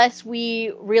unless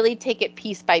we really take it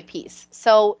piece by piece.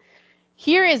 So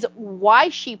here is why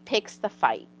she picks the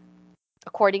fight,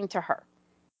 according to her.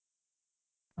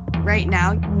 Right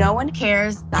now, no one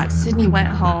cares that Sydney went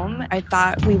home. I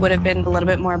thought we would have been a little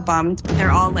bit more bummed.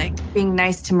 They're all like being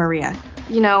nice to Maria.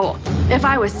 If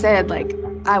I was Sid, like,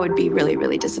 I would be really,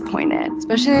 really disappointed,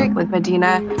 especially with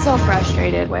Medina. So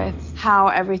frustrated with how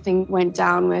everything went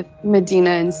down with Medina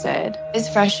and Sid. It's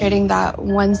frustrating that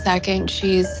 1 second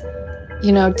she's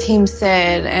Team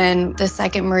Sid, and the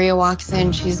second Maria walks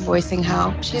in, she's voicing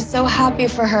how she's so happy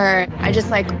for her. I just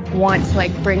want to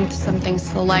bring some things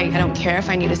to the light. I don't care if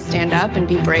I need to stand up and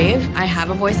be brave. I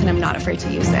have a voice and I'm not afraid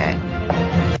to use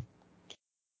it.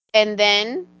 And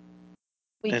then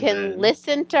we can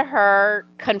listen to her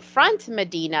confront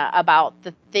Medina about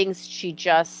the things she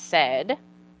just said,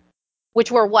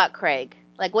 which were what, Craig?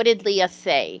 Like, what did Leah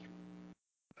say?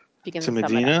 You can to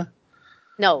Medina?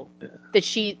 No. Did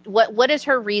she? What is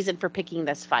her reason for picking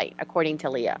this fight, according to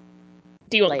Leah?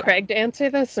 Do you want Craig to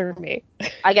answer this or me?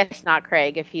 I guess not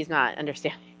Craig, if he's not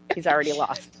understanding. He's already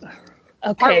lost.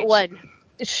 Okay. Part 1.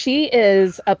 She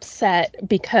is upset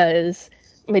because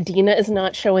Medina is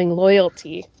not showing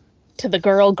loyalty to the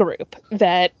girl group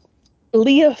that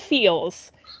Leah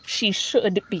feels she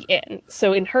should be in.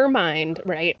 So in her mind,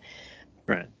 right?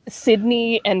 Right.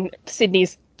 Sydney and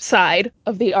Sydney's side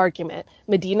of the argument.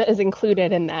 Medina is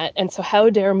included in that. And so how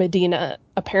dare Medina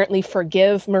apparently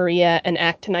forgive Maria and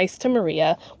act nice to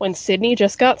Maria when Sydney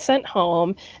just got sent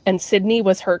home and Sydney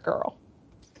was her girl?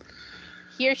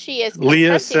 Here she is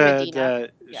Leah confronting said Medina.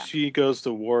 that Yeah. she goes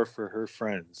to war for her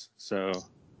friends, so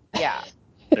Yeah.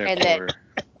 And therefore,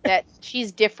 that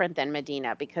she's different than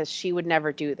Medina because she would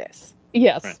never do this.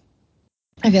 Yes. Right.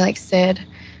 I feel like Sid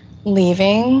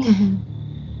leaving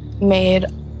made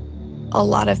a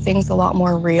lot of things a lot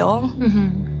more real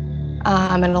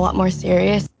and a lot more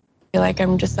serious. I feel like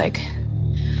I'm just like,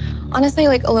 honestly,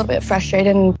 like a little bit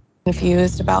frustrated and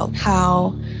confused about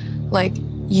how like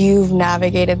you've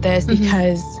navigated this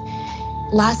because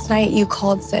last night you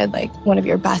called Sid like one of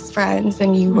your best friends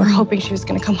and you were hoping she was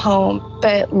going to come home.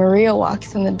 But Maria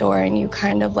walks in the door and you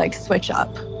kind of like switch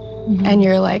up and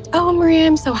you're like, oh, Maria,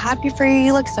 I'm so happy for you.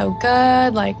 You look so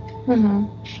good. Like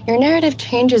your narrative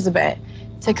changes a bit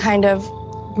to kind of.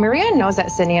 Maria knows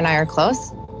that Sydney and I are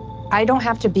close. I don't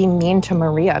have to be mean to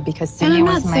Maria because Sydney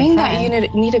was my friend. I'm not saying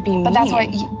that you need to be mean. But that's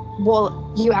why,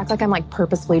 you act like I'm like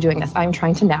purposefully doing this. I'm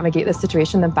trying to navigate this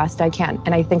situation the best I can.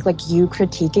 And I think like you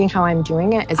critiquing how I'm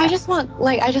doing it is. I just want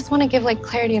to give like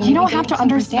clarity. And you don't have to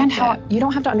understand how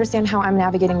I'm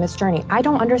navigating this journey. I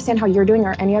don't understand how you're doing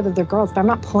or any other girls, but I'm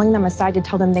not pulling them aside to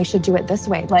tell them they should do it this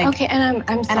way. Like, okay, and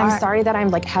I'm sorry. And I'm sorry that I'm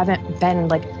like haven't been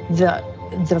like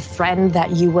the friend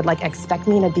that you would like expect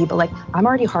me to be, but like I'm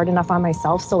already hard enough on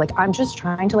myself, so like I'm just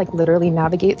trying to like literally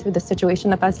navigate through the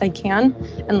situation the best I can.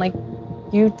 And like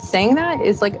you saying that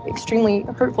is like extremely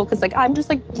hurtful because like I'm just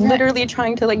like literally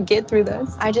trying to like get through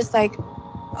this. I just like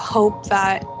hope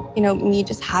that me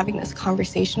just having this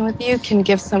conversation with you can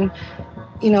give some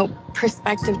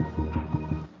perspective.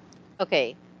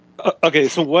 Okay. Okay,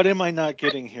 so what am I not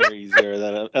getting here, Easier,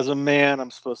 that as a man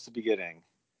I'm supposed to be getting?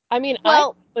 I mean, I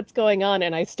know what's going on,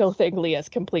 and I still think Leah's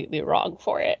completely wrong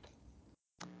for it.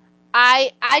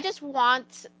 I just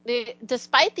want,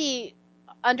 despite the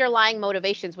underlying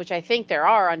motivations, which I think there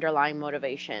are underlying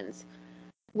motivations,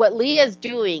 what Leah's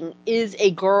doing is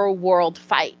a girl world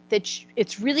fight that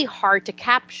it's really hard to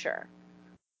capture.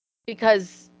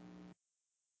 Because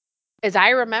as I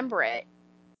remember it,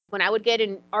 when I would get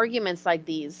in arguments like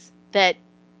these that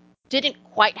didn't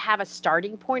quite have a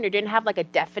starting point or didn't have like a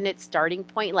definite starting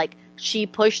point, like she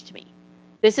pushed me.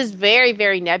 This is very,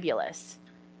 very nebulous.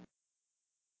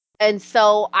 And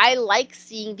so I like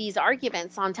seeing these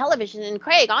arguments on television. And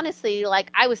Craig, honestly, like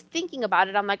I was thinking about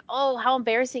it. I'm like, oh, how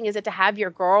embarrassing is it to have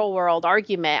your girl world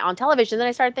argument on television? Then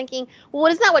I started thinking, well,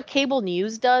 isn't that what cable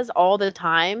news does all the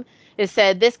time? It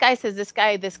said this guy says this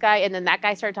guy, and then that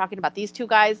guy started talking about these two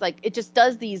guys. Like it just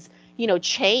does these,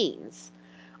 chains.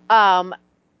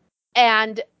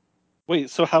 And Wait,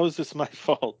 so how is this my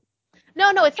fault?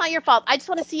 no, it's not your fault. I just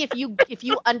want to see if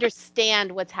you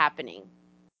understand what's happening.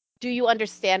 Do you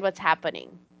understand what's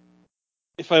happening?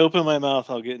 If I open my mouth,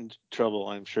 I'll get in trouble,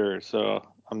 I'm sure. So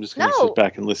I'm just going to No. sit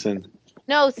back and listen.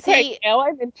 No, see. Okay, now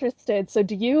I'm interested. So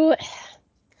do you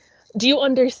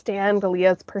understand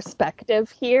Leah's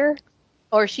perspective here?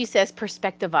 Or she says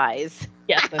perspectivize.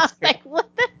 Yes, that's true. Like, what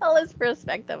the hell is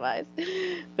perspectivize?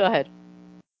 Go ahead.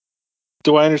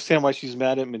 Do I understand why she's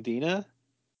mad at Medina?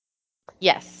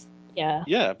 Yes. Yeah.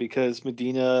 Yeah, because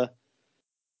Medina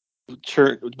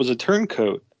was a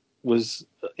turncoat, was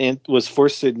for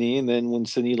Sydney, and then when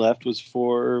Sydney left, was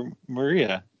for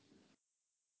Maria.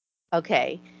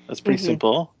 Okay. That's pretty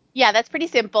simple. Yeah, that's pretty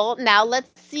simple. Now let's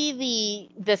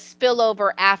see the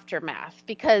spillover aftermath,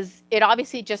 because it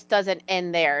obviously just doesn't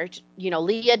end there.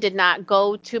 Leah did not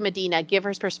go to Medina, give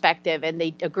her perspective, and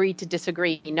they agreed to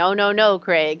disagree. No,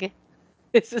 Craig.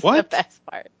 This is the best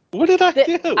part. What did I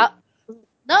do?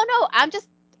 No,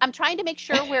 I'm trying to make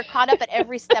sure we're caught up at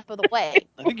every step of the way.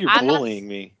 I think you're bullying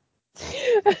me.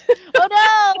 Oh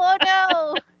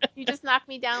no. You just knocked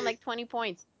me down like 20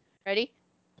 points. Ready?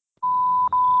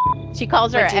 She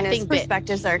calls her Regina's effing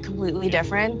perspectives are completely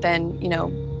different than,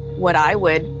 what I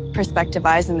would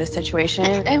perspectivize in this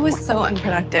situation. It was so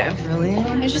unproductive. Really?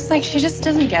 It's just like, she just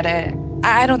doesn't get it.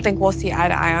 I don't think we'll see eye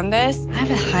to eye on this. I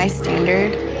have a high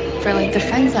standard for like the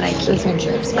friends that I keep.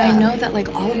 Yeah. I know that like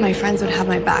all of my friends would have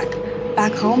my back.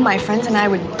 Back home, my friends and I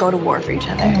would go to war for each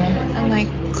other. I'm like,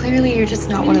 clearly you're just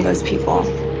not one of those people.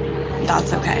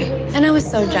 That's okay. And I was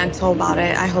so gentle about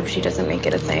it. I hope she doesn't make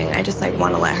it a thing. I just like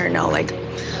want to let her know, like,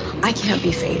 I can't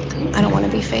be fake. I don't want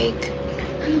to be fake.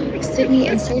 Sydney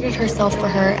inserted herself for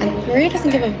her, and Maria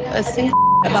doesn't give a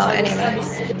single about any of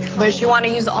us. But she want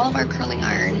to use all of our curling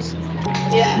irons.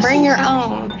 Yeah. Bring your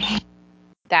own.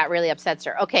 That really upsets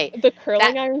her. Okay. The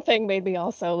curling iron thing made me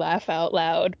also laugh out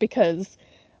loud because,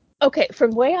 okay,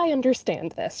 from the way I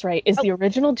understand this, right, is the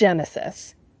original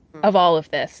Genesis of all of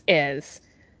this is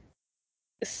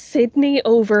Sydney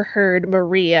overheard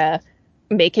Maria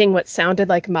making what sounded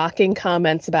like mocking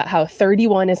comments about how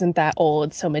 31 isn't that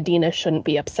old, so Medina shouldn't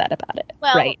be upset about it.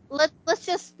 Well, Right. let's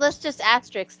just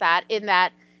asterisk that in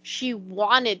that she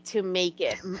wanted to make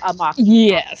it a mocking comment.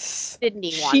 Yes.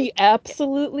 Sydney wanted She to make it.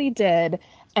 absolutely did.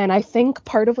 And I think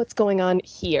part of what's going on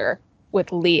here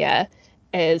with Leah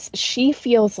is she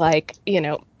feels like,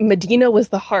 Medina was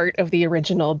the heart of the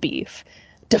original beef.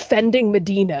 Defending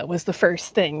Medina was the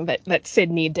first thing that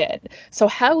Sydney did. So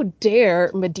how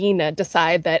dare Medina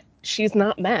decide that she's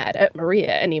not mad at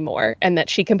Maria anymore and that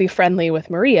she can be friendly with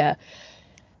Maria?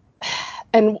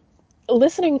 And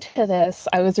listening to this,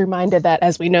 I was reminded that,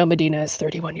 as we know, Medina is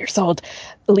 31 years old.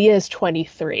 Leah is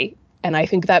 23. And I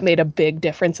think that made a big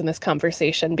difference in this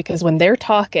conversation because when they're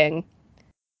talking,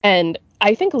 and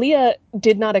I think Leah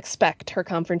did not expect her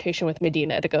confrontation with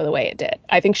Medina to go the way it did.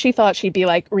 I think she thought she'd be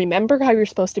like, remember how you're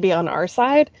supposed to be on our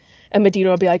side? And Medina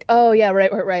would be like, oh, yeah,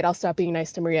 right. I'll stop being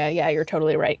nice to Maria. Yeah, you're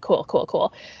totally right.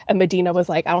 Cool. And Medina was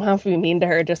like, I don't have to be mean to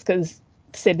her just because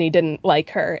Sydney didn't like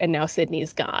her and now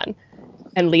Sydney's gone.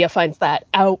 And Leah finds that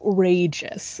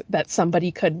outrageous that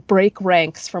somebody could break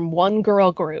ranks from one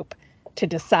girl group to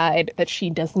decide that she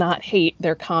does not hate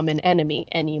their common enemy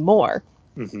anymore.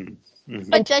 Mm-hmm.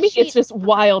 Mm-hmm. And But to does me, it's she? just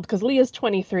wild because Leah's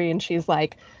 23 and she's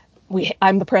like,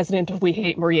 I'm the president of We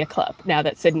Hate Maria Club now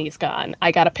that Sydney's gone.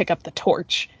 I got to pick up the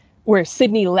torch. Where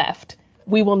Sydney left,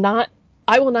 I will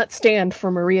not stand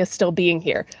for Maria still being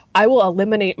here. I will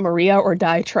eliminate Maria or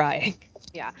die trying.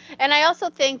 Yeah, and I also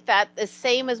think that the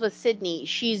same as with Sydney,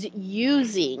 she's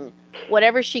using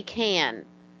whatever she can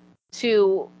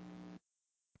to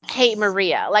hate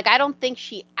Maria. Like I don't think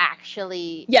she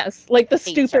actually Yes, like the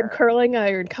hates stupid her. curling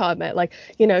iron comment, like,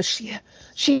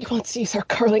 she wants to use her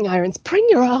curling irons. Bring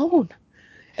your own.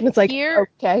 And it's like, Here,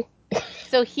 okay.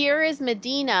 so here is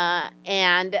Medina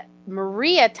and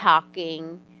Maria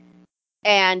talking,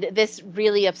 and this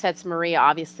really upsets Maria.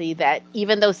 Obviously, that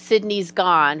even though Sydney's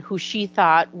gone, who she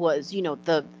thought was,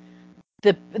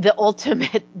 the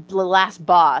ultimate the last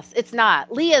boss, it's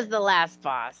not. Leah's the last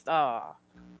boss. Oh.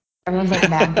 Everyone's like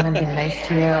mad that I'm being nice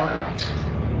to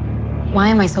you. Why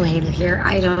am I so hated here?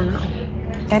 I don't know.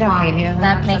 I don't hate you.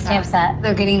 That makes me upset.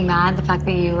 They're getting mad the fact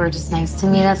that you were just nice to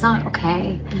me. That's not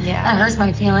okay. Yeah. That hurts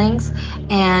my feelings.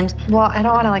 And Well, I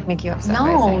don't want to make you upset.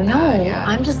 no. Yeah.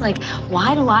 I'm just like,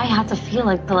 why do I have to feel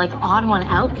like the odd one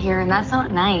out here? And that's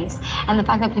not nice. And the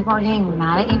fact that people are getting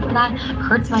mad at you for that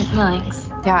hurts my feelings.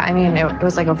 Yeah, I mean, it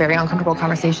was like a very uncomfortable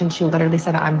conversation. She literally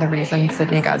said, I'm the reason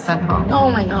Sydney got sent home.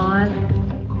 Oh my God.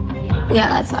 Yeah,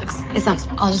 that sucks. It sucks.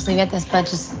 I'll just leave it at this, but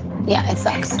yeah, it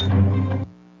sucks.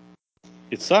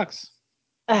 It sucks.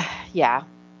 Yeah.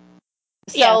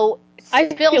 Yeah, So I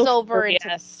spills feel over for into you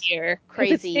this here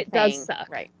because crazy it does thing. suck,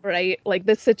 Right. right? Like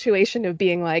this situation of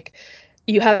being like,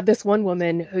 you have this one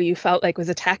woman who you felt like was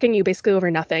attacking you basically over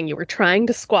nothing. You were trying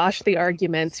to squash the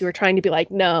arguments. You were trying to be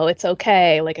like, no, it's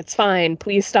okay. Like, it's fine.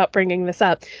 Please stop bringing this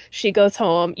up. She goes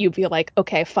home. You feel like,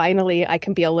 okay, finally, I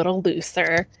can be a little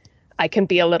looser. I can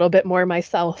be a little bit more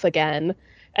myself again.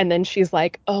 And then she's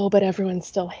like, oh, but everyone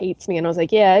still hates me. And I was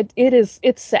like, yeah,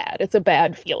 it's sad. It's a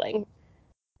bad feeling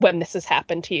when this has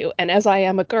happened to you. And as I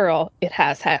am a girl, it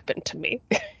has happened to me.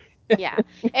 Yeah.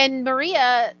 And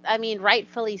Maria, I mean,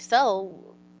 rightfully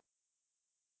so,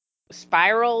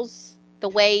 spirals the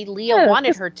way Leah Yeah,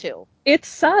 wanted her to. it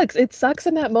sucks. It sucks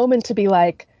in that moment to be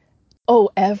like, oh,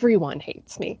 everyone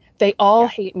hates me. They all Yeah.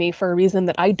 hate me for a reason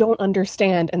that I don't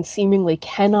understand and seemingly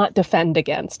cannot defend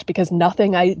against because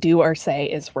nothing I do or say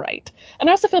is right. And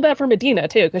I also feel bad for Medina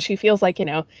too, because she feels like,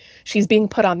 she's being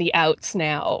put on the outs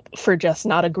now for just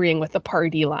not agreeing with the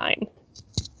party line.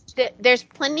 There's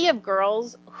plenty of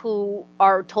girls who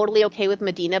are totally okay with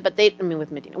Medina,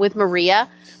 with Maria,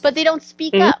 but they don't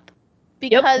speak Mhm. up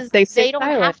Yep, because they stay they don't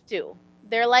silent. have to.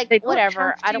 They're like, They don't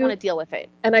whatever, have I don't want to. to deal with it.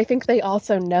 And I think they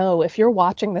also know if you're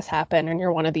watching this happen and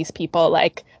you're one of these people,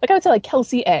 like I would say, like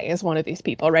Kelsey A is one of these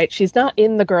people, right? She's not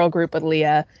in the girl group with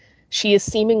Leah. She is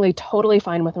seemingly totally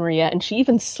fine with Maria, and she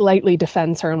even slightly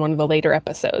defends her in one of the later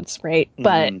episodes, right?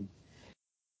 But Mm-hmm.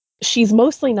 she's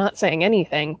mostly not saying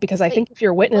anything because I Wait, think if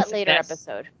you're what witnessing later this,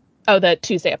 episode? oh, the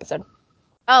Tuesday episode,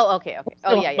 Oh, okay. Oh,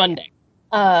 still on yeah, yeah, yeah. Monday.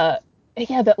 Uh,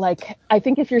 yeah, that like I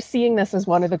think if you're seeing this as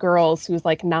one of the girls who's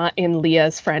like not in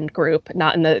Leah's friend group,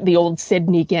 not in the old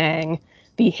Sydney gang,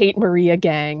 the Hate Maria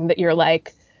gang, that you're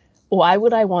like, why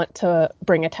would I want to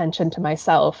bring attention to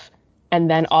myself and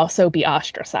then also be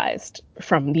ostracized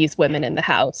from these women in the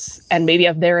house and maybe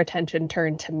have their attention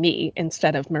turned to me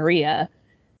instead of Maria?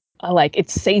 Like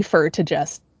it's safer to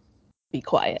just be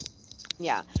quiet.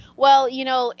 Yeah. Well,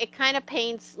 it kind of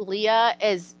paints Leah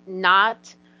as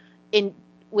not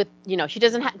she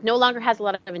doesn't no longer has a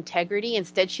lot of integrity.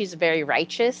 Instead, she's very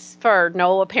righteous for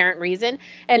no apparent reason.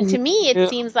 And to me, it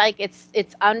seems like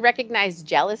it's unrecognized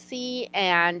jealousy,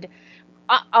 and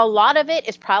a lot of it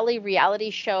is probably reality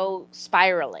show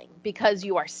spiraling, because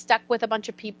you are stuck with a bunch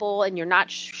of people and you're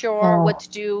not sure what to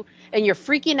do, and you're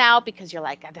freaking out because you're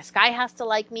like, this guy has to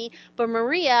like me. But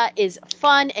Maria is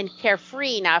fun and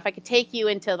carefree. Now, if I could take you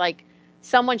into like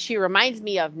someone she reminds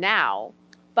me of now,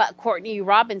 but Courtney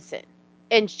Robinson.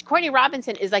 And Courtney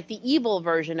Robinson is like the evil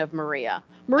version of Maria.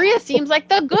 Maria seems like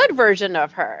the good version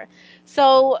of her.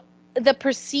 So the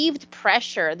perceived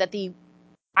pressure that the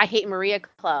I Hate Maria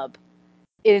Club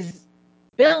is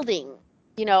building,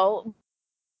 an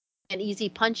easy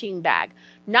punching bag,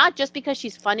 not just because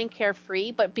she's fun and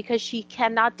carefree, but because she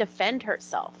cannot defend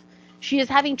herself. She is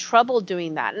having trouble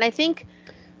doing that. And I think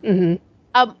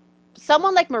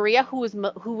someone like Maria, who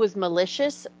was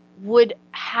malicious, would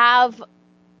have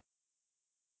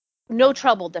no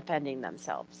trouble defending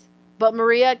themselves. But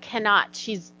Maria cannot.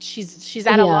 She's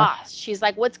at a loss. She's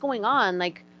like, what's going on?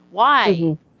 Like,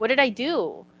 why? What did I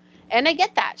do? And I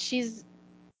get that. She's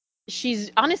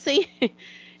honestly,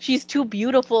 she's too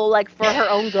beautiful, like, for her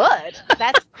own good.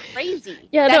 That's crazy.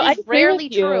 Yeah, that no, I is agree rarely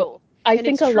with you. true. I and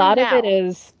think it's a true lot now. of it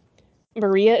is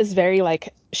Maria is very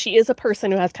like, she is a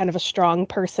person who has kind of a strong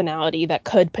personality that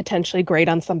could potentially grate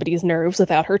on somebody's nerves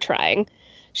without her trying.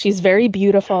 She's very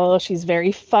beautiful. She's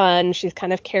very fun. She's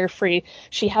kind of carefree.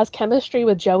 She has chemistry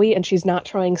with Joey, and she's not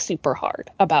trying super hard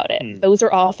about it. Those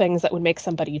are all things that would make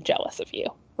somebody jealous of you,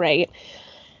 right?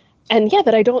 And yeah,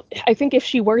 I think if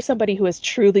she were somebody who is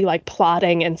truly like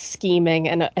plotting and scheming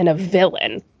and a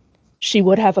villain, she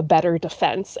would have a better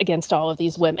defense against all of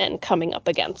these women coming up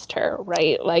against her,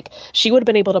 right? Like, she would have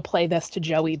been able to play this to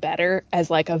Joey better as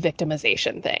like a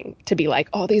victimization thing, to be like,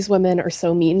 oh, these women are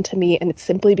so mean to me, and it's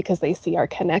simply because they see our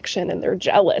connection and they're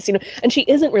jealous, And she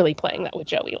isn't really playing that with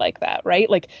Joey like that, right?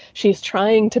 Like, she's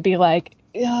trying to be like,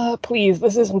 yeah, please,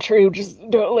 this isn't true. Just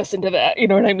don't listen to that. You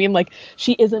know what I mean? Like,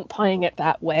 she isn't playing it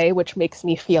that way, which makes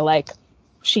me feel like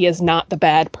she is not the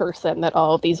bad person that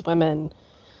all of these women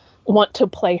want to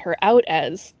play her out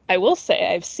as. I will say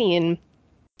I've seen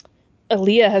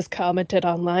Aaliyah has commented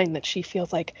online that she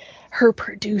feels like her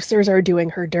producers are doing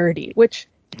her dirty, which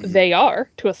they are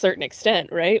to a certain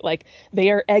extent, right? Like, they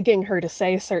are egging her to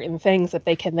say certain things that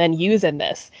they can then use in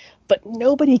this. But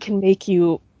nobody can make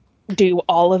you do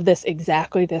all of this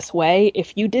exactly this way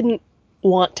if you didn't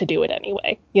want to do it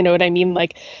anyway. You know what I mean?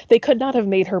 Like, they could not have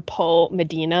made her pull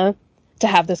Medina to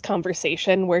have this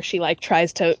conversation where she like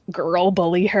tries to girl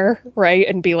bully her, right?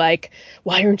 And be like,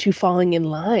 why aren't you falling in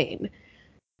line?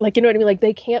 Like, you know what I mean? Like,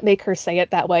 they can't make her say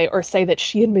it that way, or say that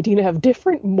she and Medina have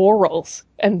different morals.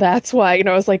 And that's why,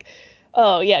 I was like,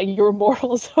 oh yeah, your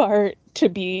morals are to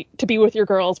be with your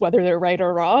girls, whether they're right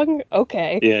or wrong.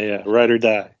 Okay. Yeah, right or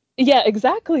die. Yeah,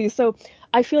 exactly. So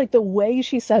I feel like the way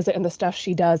she says it and the stuff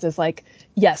she does is like,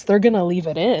 yes, they're gonna leave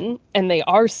it in, and they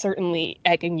are certainly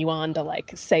egging you on to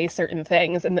like say certain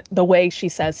things. And the way she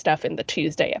says stuff in the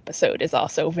Tuesday episode is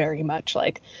also very much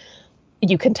like,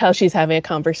 you can tell she's having a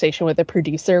conversation with a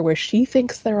producer where she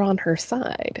thinks they're on her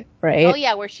side, Oh right?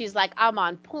 yeah, where she's like, I'm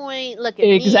on point. Look at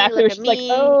me. Exactly. Look Where at she's like,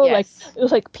 me. oh, like Yes. it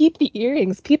was like, peep the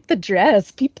earrings, peep the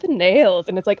dress, peep the nails,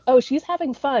 and it's like, oh, she's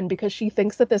having fun because she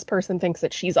thinks that this person thinks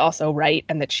that she's also right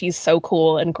and that she's so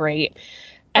cool and great,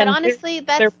 But and honestly,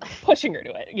 they're that's pushing her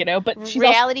to it. But she's also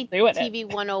reality doing it. TV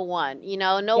 101.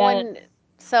 No Yeah, one.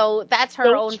 So that's her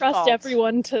don't own trust fault.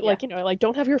 everyone to Yeah. like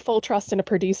don't have your full trust in a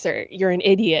producer. You're an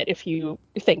idiot if you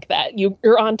think that.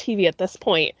 You're on TV at this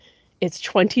point. It's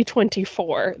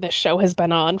 2024. The show has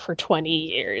been on for 20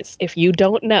 years. If you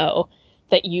don't know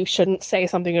that you shouldn't say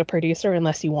something to a producer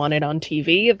unless you want it on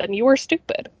TV, then you are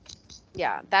stupid.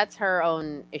 Yeah, that's her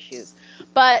own issues.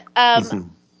 But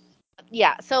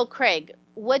yeah. So Craig,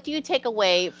 what do you take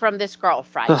away from this girl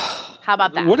fight? How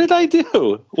about that? What did I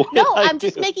do? What No, did I I'm do?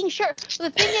 just making sure. The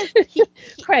thing is,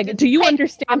 Craig, do you Craig,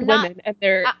 understand I'm not. women and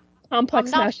their I, I'm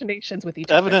complex not. machinations with each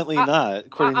other? Evidently not,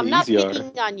 according to I'm not EZR.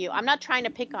 picking on you. I'm not trying to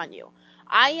pick on you.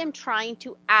 I am trying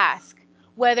to ask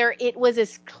whether it was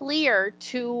as clear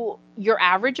to your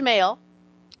average male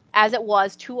as it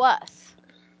was to us,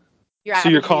 your So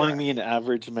you're average calling viewer. me an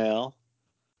average male?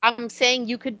 I'm saying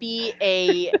you could be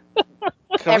a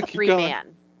Come on, keep every going.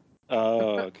 man.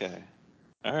 Oh, okay.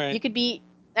 All You right. could be.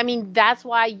 I mean, that's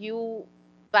why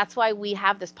we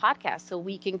have this podcast, so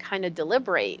we can kind of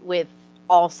deliberate with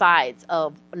all sides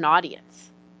of an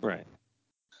audience. Right.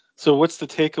 So what's the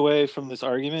takeaway from this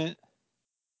argument?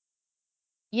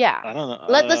 Yeah. I don't know.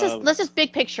 Let's just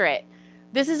big picture it.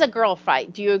 This is a girl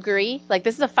fight. Do you agree? Like,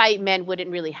 this is a fight men wouldn't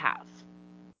really have.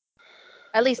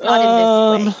 At least not in this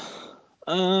Um, way.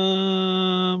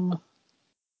 I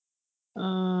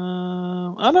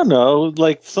don't know.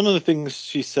 Like, some of the things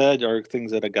she said are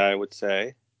things that a guy would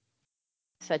say.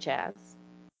 Such as?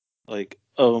 Like,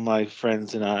 oh, my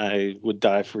friends and I would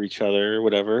die for each other, or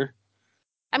whatever.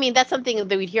 I mean, that's something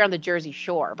that we'd hear on the Jersey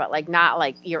Shore, but like not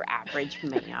like your average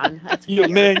man. That's You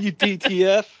weird. man, you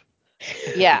DTF.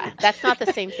 Yeah, that's not the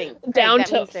same thing. Craig, Down that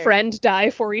to means they're friend die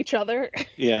for each other.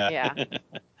 Yeah. yeah.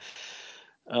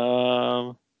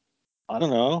 I don't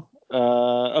know.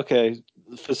 Okay,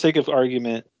 for the sake of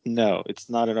argument, no, it's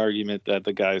not an argument that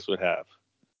the guys would have.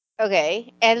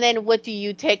 Okay. And then what do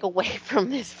you take away from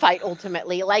this fight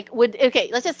ultimately? Like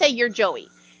let's just say you're Joey.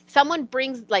 Someone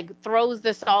throws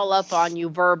this all up on you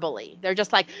verbally. They're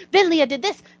just like, then Leah did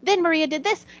this, then Maria did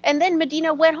this, and then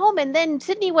Medina went home, and then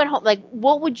Sydney went home. Like,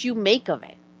 what would you make of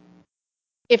it?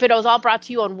 If it was all brought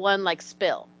to you on one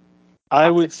spill. I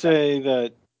Toxic would spill. say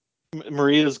that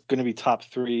Maria's going to be top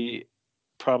 3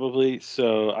 probably,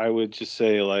 so I would just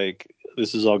say, like,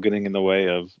 this is all getting in the way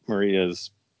of Maria's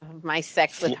My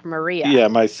sex with Maria. Yeah,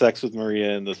 my sex with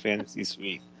Maria in the fantasy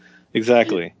suite.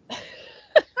 Exactly.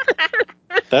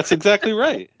 That's exactly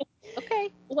right. Okay.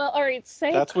 Well, all right,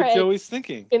 say That's what Craig Joey's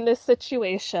thinking. in this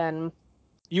situation.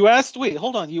 Wait,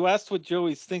 hold on. You asked what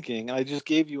Joey's thinking, and I just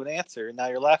gave you an answer, and now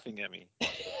you're laughing at me.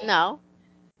 No.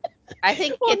 I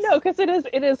think Well, it's no, because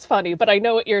it is funny, but I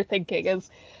know what you're thinking is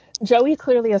Joey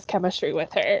clearly has chemistry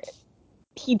with her.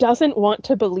 He doesn't want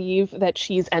to believe that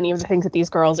she's any of the things that these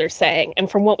girls are saying.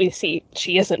 And from what we see,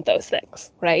 she isn't those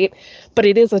things, right? But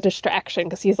it is a distraction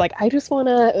because he's like, I just want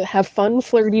to have fun,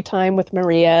 flirty time with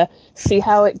Maria, see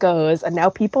how it goes. And now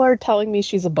people are telling me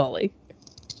she's a bully.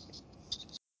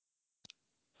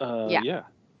 Yeah.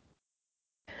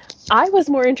 I was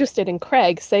more interested in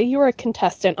Craig. Say you're a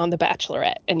contestant on The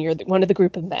Bachelorette and you're one of the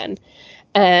group of men,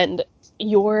 and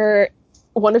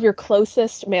one of your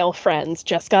closest male friends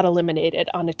just got eliminated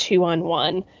on a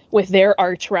 2-on-1 with their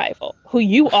arch rival, who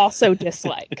you also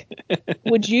dislike.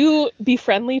 Would you be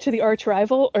friendly to the arch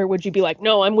rival, or would you be like,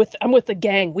 no, I'm with the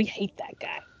gang. We hate that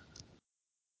guy.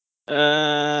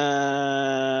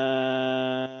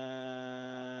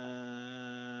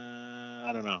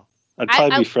 I don't know. I'd I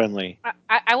probably I be friendly.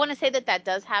 I want to say that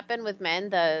does happen with men,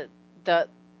 the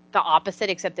opposite,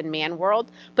 except in man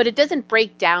world, but it doesn't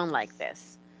break down like this.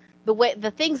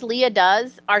 The things Leah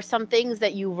does are some things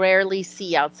that you rarely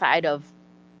see outside of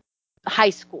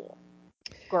high school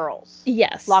girls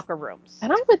Yes. locker rooms.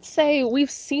 And I would say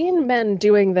we've seen men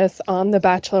doing this on The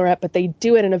Bachelorette, but they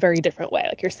do it in a very different way.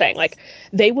 Like you're saying, like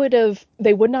they would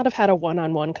not have had a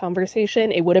one-on-one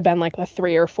conversation. It would have been like the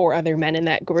 3 or 4 other men in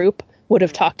that group would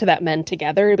have talked to that men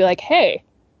together and be like, hey,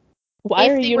 why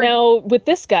are If they you were now with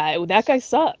this guy? That guy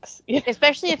sucks.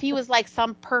 Especially if he was like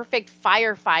some perfect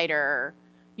firefighter,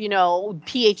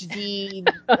 PhD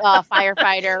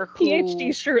firefighter PhD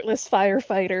who shirtless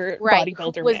firefighter who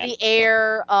bodybuilder was man. the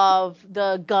heir of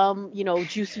the gum,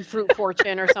 juicy fruit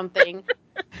fortune or something.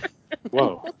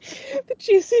 Whoa. The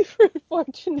juicy fruit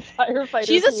fortune firefighter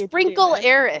She's a PhD sprinkle man.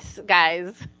 heiress,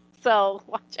 guys. So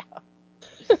watch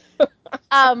out.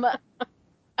 Um,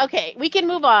 okay, we can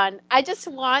move on. I just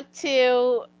want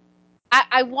to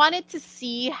I wanted to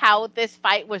see how this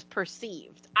fight was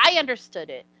perceived. I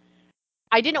understood it.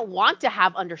 I didn't want to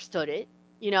have understood it,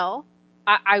 you know.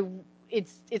 I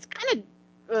it's kind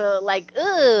of like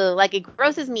it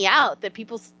grosses me out that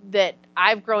that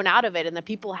I've grown out of it and that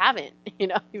people haven't,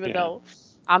 even Yeah. though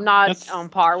I'm not That's on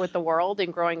par with the world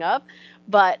and growing up,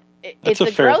 but that's it's a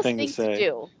a fair gross thing to thing to say.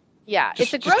 do. Yeah,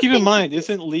 it's a Just gross keep in thing to mind, do.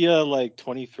 isn't Leah like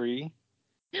 23?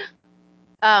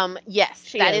 Yes,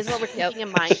 She that is. is what we're Yep. keeping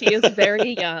in mind. She is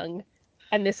very young.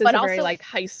 And this is But a very also, like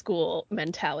high school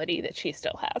mentality that she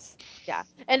still has. yeah.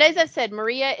 And as I've said,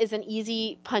 Maria is an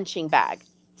easy punching bag.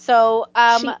 So,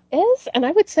 She is, and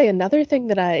I would say another thing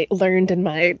that I learned in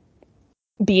my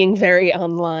being very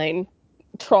online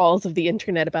trawls of the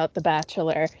internet about The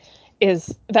Bachelor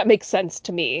is that makes sense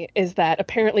to me is that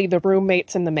apparently the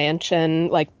roommates in the mansion,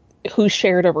 like who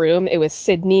shared a room, it was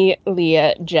Sydney,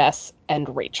 Leah, Jess,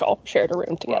 and Rachel shared a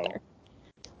room Whoa. together.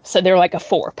 So they're like a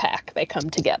 4-pack. They come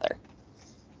together.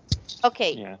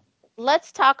 okay, Yeah.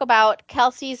 let's talk about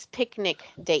Kelsey's picnic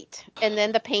date and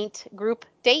then the paint group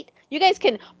date. You guys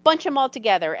can bunch them all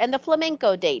together, and the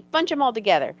flamenco date, bunch them all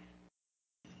together.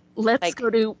 Let's Like, go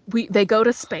to they go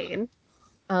to Spain.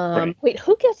 Right. Wait,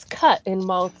 who gets cut in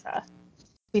Malta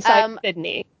besides um,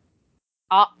 Sydney?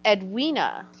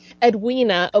 Edwina.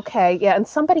 Edwina, okay, yeah, and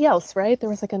somebody else, right? There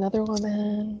was like another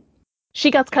woman.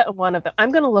 She got cut in one of them.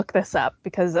 I'm gonna look this up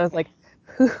because I was Okay. like,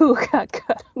 who got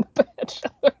cut in The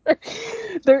Bachelor?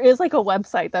 There is like a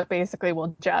website that basically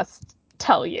will just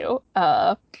tell you.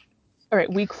 All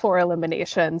right, week 4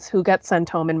 eliminations. Who gets sent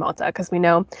home in Malta? Because we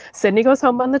know Sydney goes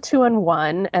home on the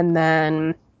 2-on-1, and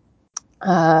then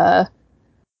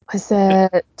was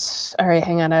it? All right,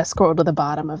 hang on. I scrolled to the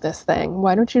bottom of this thing.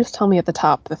 Why don't you just tell me at the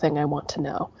top the thing I want to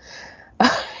know?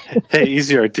 Hey,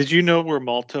 easier. Did you know where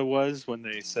Malta was when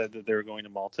they said that they were going to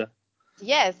Malta?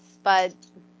 Yes, but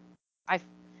I You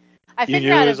figured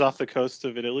knew out it was off the coast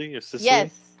of Italy or Sicily?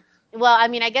 yes. Well, I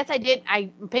mean, I guess I did. I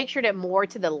pictured it more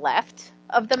to the left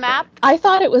of the map. I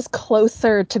thought it was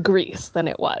closer to Greece than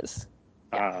it was.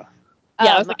 Ah,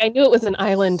 Yeah, I was like, I knew it was an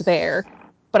island there,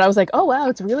 but I was like, oh wow,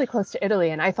 it's really close to Italy,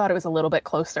 and I thought it was a little bit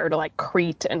closer to like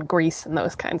Crete and Greece and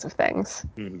those kinds of things.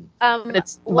 But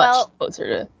it's much well, closer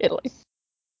to Italy.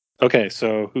 okay,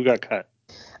 so who got cut?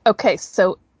 Okay,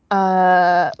 so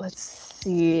let's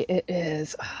see. It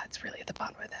is. It's really at the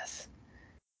bottom of this.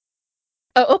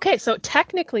 Oh, okay. So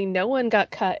technically, no one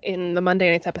got cut in the Monday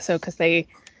night's episode because they,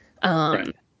 Right.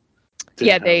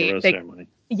 yeah, Didn't have a rose ceremony.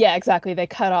 yeah, exactly. They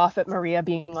cut off at Maria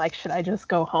being like, "Should I just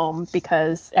go home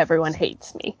because everyone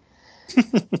hates me?"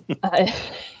 uh,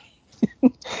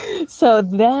 So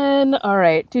then, all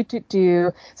right,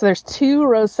 So there's 2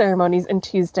 rose ceremonies in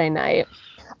Tuesday night.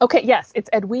 Okay, yes, it's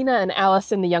Edwina and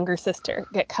Allison, the younger sister,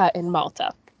 get cut in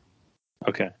Malta.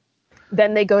 Okay.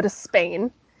 Then they go to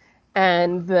Spain,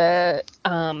 and the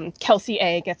Kelsey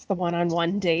A gets the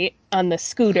one-on-one date on the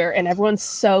scooter, and everyone's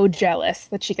so jealous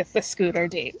that she gets the scooter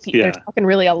date. They're Yeah. talking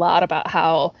really a lot about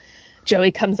how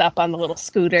Joey comes up on the little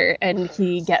scooter and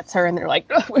he gets her, and they're like,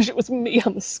 "I wish it was me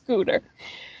on the scooter."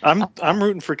 I'm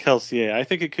rooting for Kelsey A. I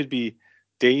think it could be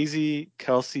Daisy,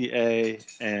 Kelsey A,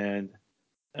 and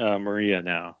Maria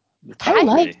now. The top I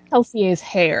like 3. Kelsey A's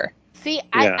hair. see,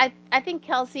 Yeah. I think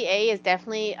Kelsey A is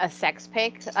definitely a sex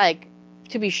pick, like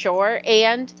to be sure,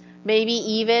 and maybe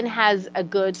even has a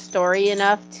good story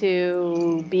enough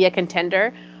to be a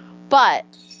contender. But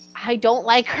I don't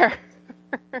like her.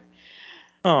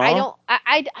 Aw.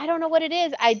 I don't know what it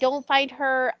is. I don't find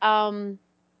her But her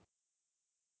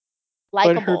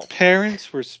likable.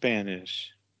 parents were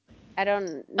Spanish. I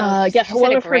don't know. She Yeah, said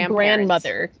one a of her grandparents.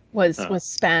 grandmother was Oh.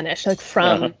 Spanish, like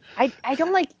Uh-huh. from. I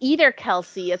don't like either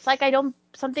Kelsey. It's like I don't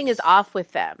something is off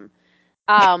with them.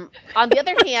 On the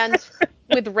other hand,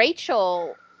 with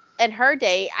Rachel and her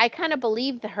day, I kind of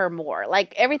believed her more.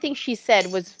 Like everything she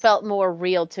said was felt more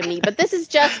real to me. But this is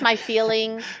just my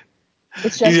feeling.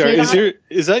 It's just you don't.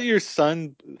 Is that your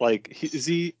son? Like, is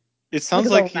he? It Look sounds at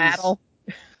the like he's. rattle.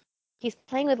 He's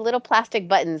playing with little plastic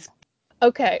buttons.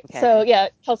 Okay, so Okay. yeah,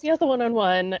 Kelsey has the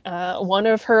one-on-one. One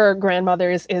of her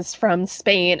grandmothers is from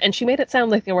Spain, and she made it sound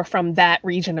like they were from that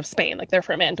region of Spain, like they're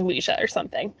from Andalusia or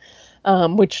something.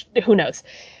 Which who knows?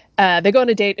 They go on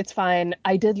a date. It's fine.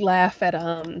 I did laugh at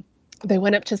they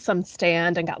went up to some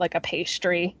stand and got like a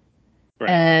pastry, Right.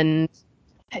 and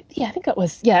yeah, I think it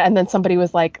was yeah. And then somebody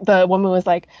was like, the woman was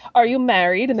like, "Are you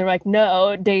married?" And they're like,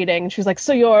 "No, dating." And she was like,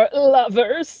 "So you're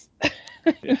lovers?"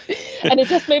 Yeah. And it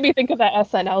just made me think of that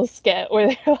SNL skit where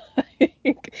they're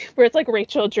like, where it's like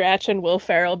Rachel Dratch and Will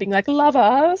Ferrell being like,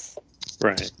 "Lovers."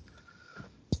 Right.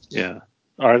 Yeah.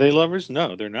 Are they lovers?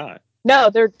 No, they're not. No,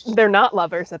 they're not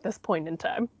lovers at this point in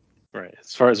time. Right.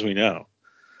 As far as we know,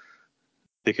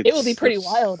 they could It would be pretty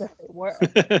wild if they were.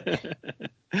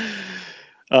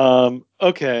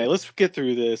 Okay, let's get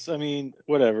through this. I mean,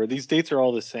 whatever. These dates are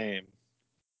all the same.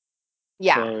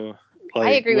 Yeah, So, I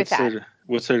like, agree with that.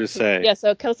 what's there to say? Yeah,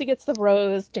 so Kelsey gets the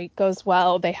rose, date goes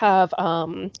well. They have I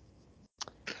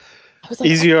was like,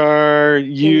 Easier,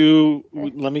 you.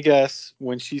 Let me guess.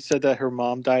 When she said that her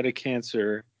mom died of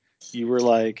cancer, you were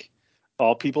like,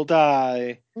 "All people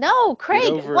die. No, Get Craig,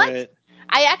 over what? it."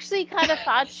 I actually kind of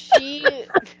thought she,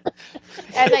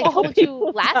 as I all told you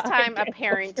people last die, time, a get over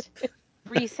parent it.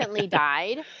 recently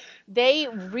died. They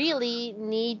really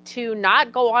need to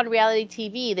not go on reality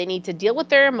TV. They need to deal with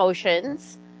their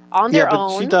emotions on Yeah, their but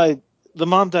she own. died. The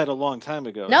mom died a long time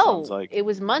ago. It sounds No, like. it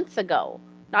was months ago,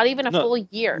 not even a No, full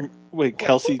year. wait, I didn't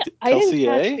Kelsey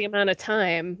catch A. the amount of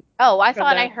time Oh, I from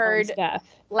thought I the mom's heard death.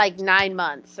 like 9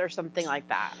 months or something like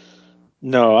that.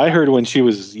 No, I heard when she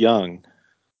was young.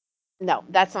 No,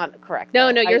 that's not correct No,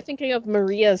 though. no, you're thinking of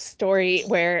Maria's story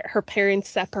where her parents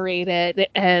separated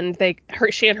and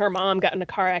she and her mom got in a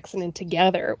car accident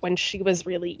together when she was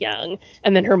really young,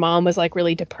 and then her mom was like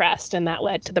really depressed, and that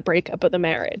led to the breakup of the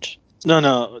marriage.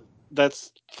 No,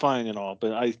 that's fine and all,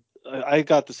 but I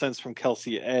got the sense from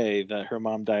Kelsey A that her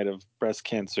mom died of breast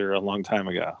cancer a long time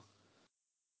ago.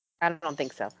 I don't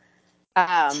think so.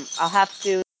 I'll have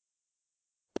to.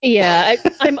 Yeah,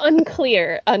 I'm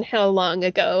unclear on how long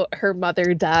ago her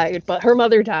mother died, but her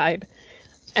mother died,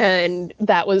 and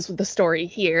that was the story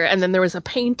here. And then there was a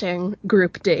painting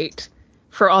group date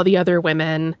for all the other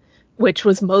women which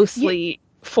was mostly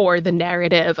for the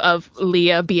narrative of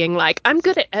Leah being like, I'm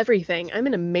good at everything. I'm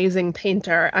an amazing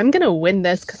painter. I'm going to win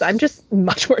this because I'm just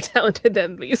much more talented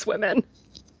than these women.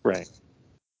 Right.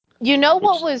 You know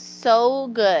what was so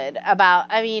good about,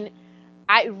 I mean,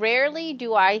 I rarely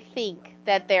do I think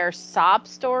that their sob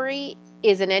story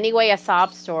is in any way a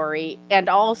sob story, and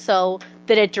also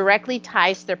that it directly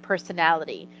ties to their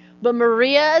personality. But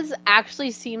Maria's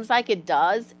actually seems like it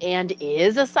does and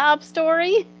is a sob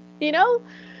story, you know?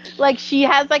 Like she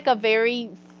has like a very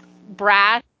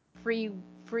brash,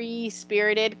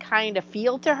 free-spirited kind of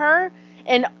feel to her,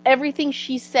 and everything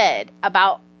she said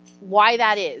about why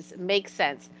that is makes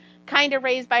sense. Kind of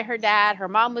raised by her dad. Her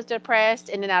mom was depressed,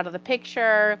 in and out of the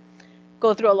picture,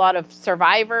 go through a lot of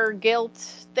survivor guilt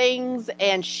things,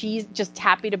 and she's just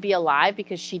happy to be alive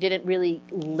because she didn't really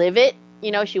live it.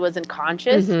 You know, she wasn't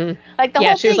conscious. Like the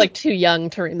whole she was thing, like too young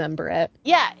to remember it.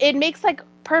 yeah, it makes like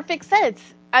perfect sense.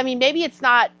 I mean, maybe it's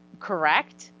not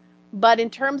correct, but in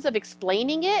terms of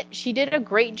explaining it, she did a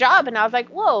great job. And I was like,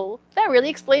 whoa, that really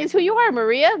explains who you are,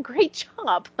 Maria. Great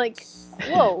job. Like,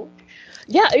 whoa.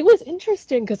 Yeah, it was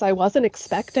interesting because I wasn't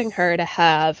expecting her to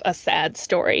have a sad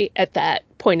story at that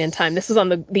point in time. This is on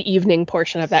the evening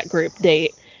portion of that group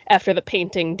date after the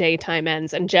painting daytime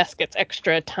ends and Jess gets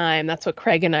extra time. That's what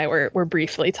Craig and I were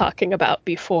briefly talking about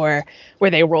before,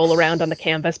 where they roll around on the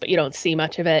canvas, but you don't see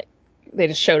much of it. They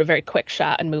just showed a very quick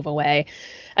shot and move away.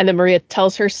 And then Maria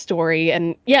tells her story.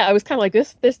 And yeah, I was kind of like,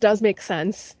 this does make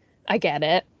sense. I get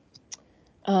it.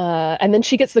 And then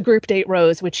she gets the group date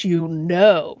rose, which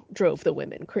drove the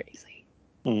women crazy.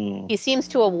 He seems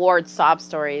to award sob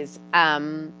stories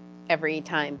every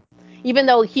time, even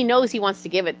though he knows he wants to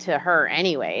give it to her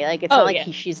anyway. Like it's not like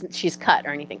she's cut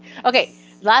or anything. Okay,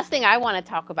 last thing I want to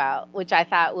talk about, which I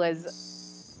thought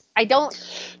was,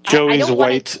 Joey's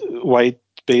white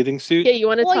bathing suit. Yeah, you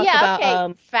want to talk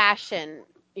about fashion.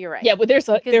 You're right. Yeah, but there's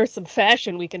some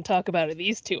fashion we can talk about in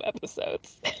these two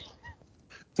episodes.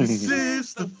 This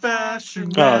is the fashion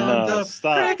roundup.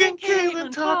 Stop. Craig and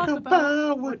Caitlin talk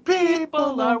about what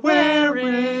people are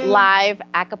wearing. Live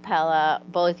a cappella,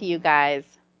 both of you guys.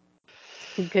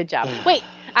 Good job. Wait,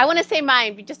 I want to say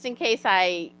mine just in case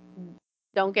I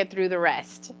don't get through the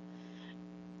rest.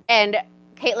 And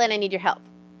Caitlin, I need your help.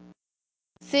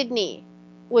 Sydney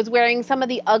was wearing some of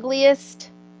the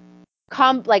ugliest,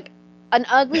 like an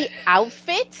ugly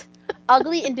outfit,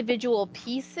 ugly individual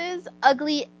pieces,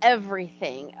 ugly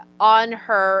everything on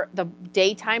the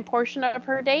daytime portion of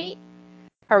her date,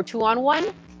 her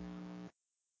 2-on-1.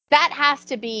 That has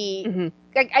to be,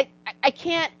 I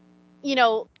can't,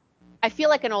 I feel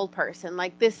like an old person.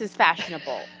 Like, this is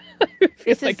fashionable.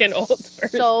 This is like an old person.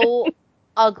 So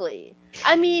ugly.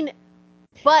 I mean,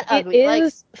 but ugly. It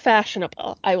is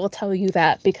fashionable, I will tell you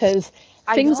that, because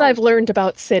things I've learned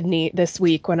about Sydney this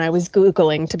week when I was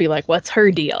Googling to be like, what's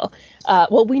her deal?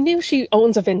 Well, we knew she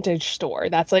owns a vintage store.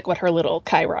 That's like what her little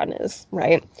Chiron is,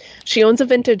 right? She owns a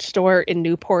vintage store in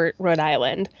Newport, Rhode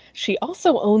Island. She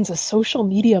also owns a social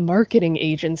media marketing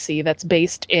agency that's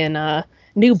based in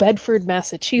New Bedford,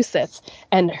 Massachusetts.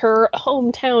 And her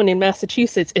hometown in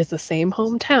Massachusetts is the same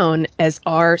hometown as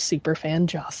our superfan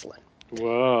Jocelyn.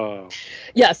 Whoa.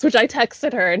 Yes, which I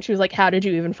texted her and she was like, how did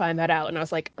you even find that out? And I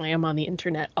was like, I am on the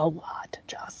internet a lot,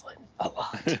 Jocelyn. A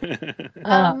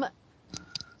lot.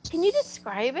 Can you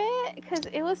describe it? Because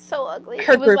it was so ugly.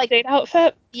 Her it was group date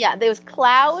outfit? Yeah, there was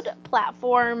cloud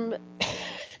platform.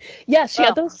 Yeah, she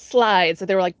had those slides.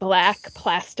 They were like black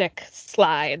plastic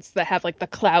slides that have like the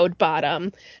cloud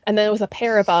bottom. And then it was a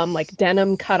pair of like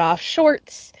denim cut off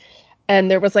shorts. And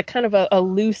there was like kind of a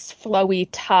loose, flowy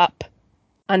top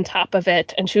on top of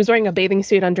it, and she was wearing a bathing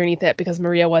suit underneath it because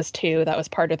Maria was too. That was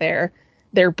part of their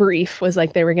brief, was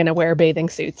like they were going to wear bathing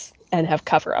suits and have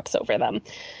cover-ups over them.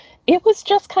 It was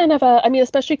just kind of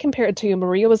especially compared to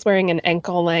Maria was wearing an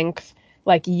ankle length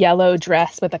like yellow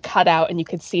dress with a cutout and you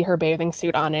could see her bathing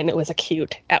suit on it, and it was a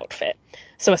cute outfit.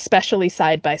 So especially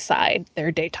side by side,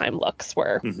 their daytime looks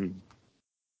were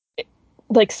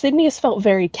like Sydney's felt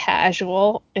very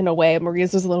casual in a way.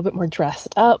 Maria's was a little bit more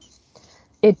dressed up.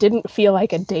 It didn't feel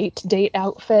like a date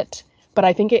outfit, but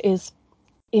I think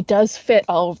it does fit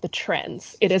all of the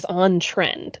trends. It is on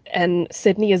trend, and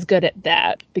Sydney is good at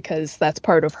that because that's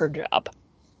part of her job.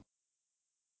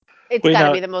 It's got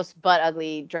to be the most butt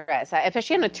ugly dress,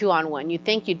 especially on a 2-on-1. You'd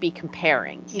think you'd be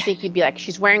comparing. You think you'd be like,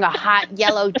 she's wearing a hot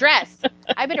yellow dress.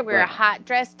 I better wear a hot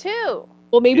dress too.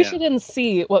 Well, maybe she didn't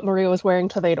see what Maria was wearing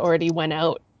till they'd already went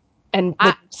out and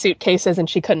with suitcases and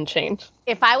she couldn't change.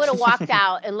 If I would have walked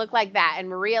out and looked like that and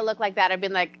Maria looked like that, I'd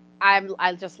been like,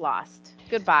 I just lost.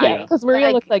 Goodbye. Yeah, because Maria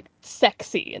Like, looked like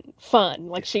sexy and fun,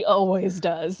 like she always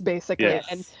does, basically. Yes.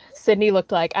 And Sydney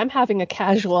looked like I'm having a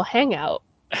casual hangout.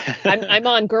 I'm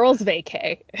on girls'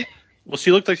 vacay. Well,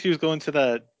 she looked like she was going to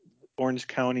that Orange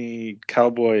County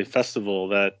Cowboy Festival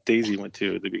that Daisy went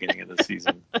to at the beginning of the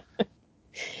season.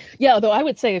 Yeah, although I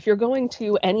would say if you're going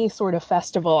to any sort of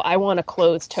festival, I want a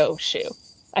closed-toe shoe.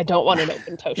 I don't want an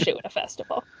open-toe shoe at a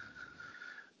festival.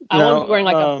 I want to be wearing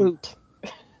like a boot.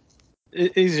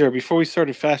 Easier. Before we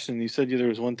started fashion, you said there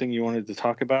was one thing you wanted to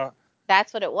talk about.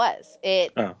 that's what it was.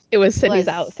 It It was Sydney's was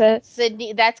outfit.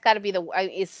 Sydney. That's got to be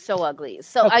it's so ugly.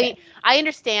 So Okay. I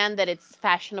understand that it's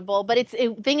fashionable, but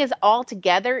thing is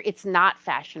altogether it's not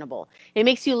fashionable. It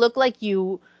makes you look like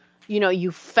you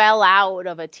fell out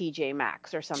of a TJ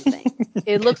Maxx or something.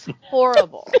 It looks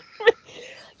horrible.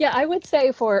 Yeah, I would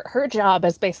say for her job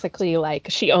is basically like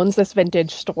she owns this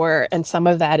vintage store, and some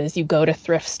of that is you go to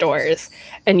thrift stores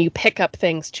and you pick up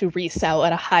things to resell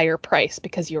at a higher price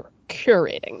because you're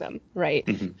curating them, right?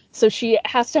 Mm-hmm. So she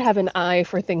has to have an eye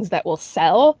for things that will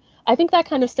sell. I think that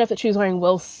kind of stuff that she's wearing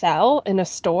will sell in a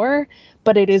store,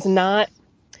 but it is not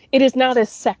as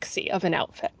sexy of an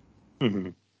outfit. Mm-hmm.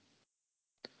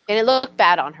 And it looked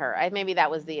bad on her. Maybe that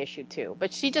was the issue too.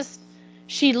 But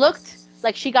she looked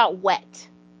like she got wet,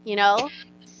 you know?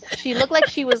 She looked like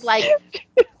she was like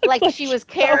she was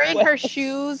carrying her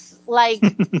shoes like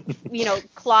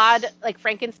Claude, like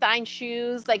Frankenstein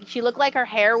shoes. Like she looked like her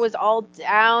hair was all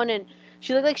down and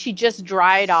she looked like she just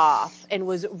dried off and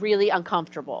was really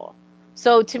uncomfortable.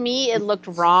 So to me it looked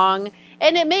wrong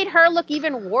and it made her look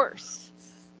even worse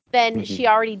than she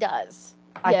already does.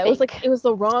 I Yeah, think. it was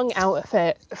the wrong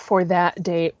outfit for that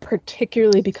date,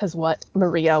 particularly because what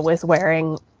Maria was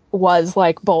wearing was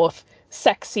like both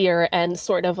sexier and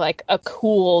sort of like a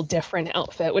cool different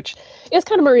outfit, which is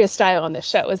kind of Maria's style on this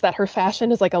show, is that her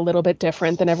fashion is like a little bit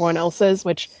different than everyone else's,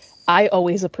 which I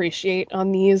always appreciate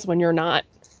on these when you're not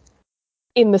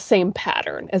in the same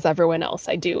pattern as everyone else.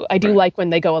 I do like when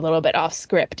they go a little bit off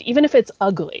script, even if it's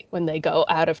ugly when they go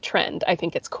out of trend. I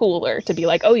think it's cooler to be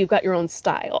like, oh, you've got your own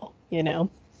style, you know?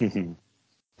 Mm-hmm.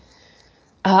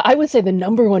 I would say the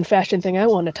number one fashion thing I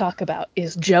want to talk about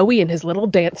is Joey in his little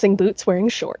dancing boots wearing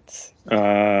shorts.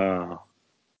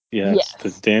 Yes,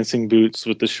 the dancing boots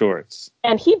with the shorts.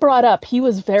 And he brought up he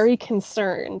was very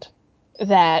concerned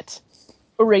that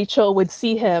Rachel would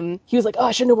see him. He was like, oh,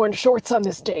 I shouldn't have worn shorts on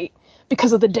this date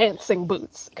because of the dancing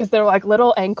boots. Because they're like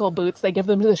little ankle boots. They give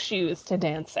them the shoes to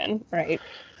dance in, right?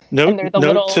 And they're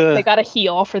they got a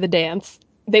heel for the dance.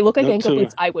 They look like ankle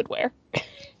boots I would wear.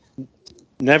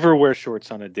 Never wear shorts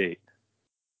on a date.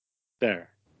 There.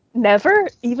 Never?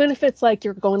 Even if it's like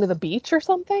you're going to the beach or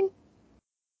something?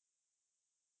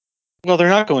 Well, they're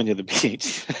not going to the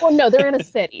beach. Well, no, they're in a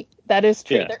city. That is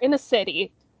true. Yeah. They're in a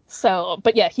city. So,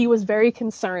 but yeah, he was very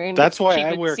concerned That's why she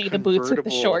I would wear see the boots with the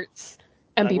shorts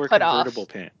and be put convertible off.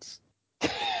 pants.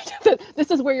 This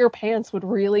is where your pants would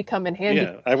really come in handy.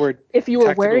 Yeah, I wear if you were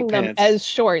tactical wearing them pants. as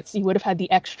shorts, you would have had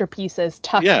the extra pieces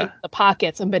tucked into the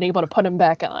pockets and been able to put them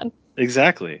back on.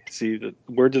 Exactly. See, the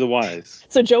word to the wise.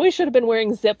 So Joey should have been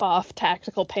wearing zip-off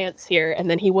tactical pants here, and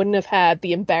then he wouldn't have had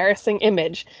the embarrassing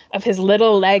image of his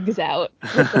little legs out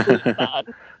with the boots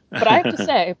on. But I have to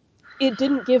say, it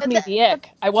didn't give me the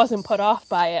ick. I wasn't put off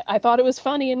by it. I thought it was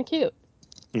funny and cute.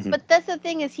 But that's the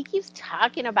thing is he keeps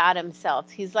talking about himself.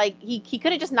 He's like he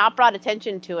could have just not brought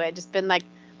attention to it, just been like,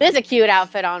 "There's a cute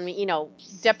outfit on me,"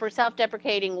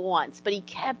 self-deprecating once. But he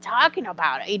kept talking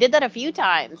about it. He did that a few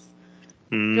times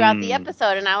throughout the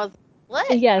episode, and I was,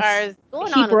 "What is going he on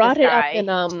with this brought it up guy?" in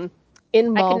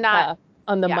I could not. Malta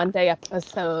on the Monday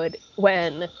episode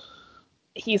when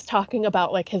he's talking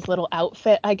about like his little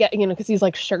outfit. I get, because he's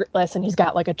like shirtless and he's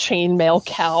got like a chainmail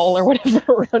cowl or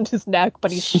whatever around his neck,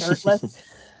 but he's shirtless.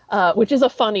 Which is a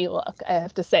funny look, I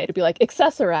have to say, to be like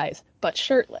accessorize but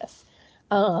shirtless.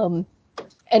 And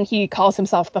he calls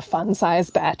himself the fun-size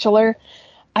bachelor.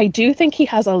 I do think he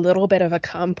has a little bit of a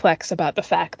complex about the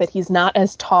fact that he's not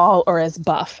as tall or as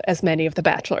buff as many of the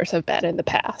bachelors have been in the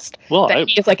past. Well, that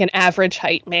he is like an average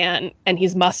height man and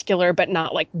he's muscular but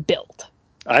not like built.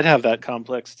 I'd have that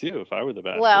complex too if I were the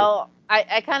bachelor. Well,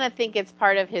 I kind of think it's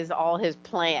part of his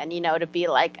plan, to be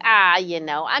like,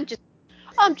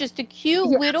 I'm just a cute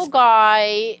little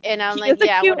guy, and I'm like, He's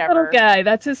a cute whatever. little guy.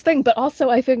 That's his thing. But also,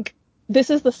 I think this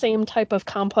is the same type of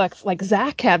complex. Like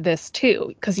Zach had this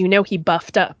too, because he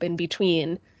buffed up in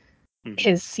between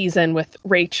his season with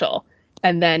Rachel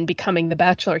and then becoming the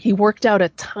Bachelor. He worked out a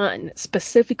ton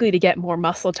specifically to get more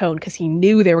muscle tone because he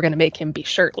knew they were going to make him be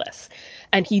shirtless,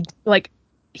 and he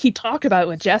talked about it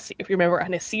with Jesse, if you remember,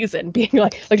 on his season, being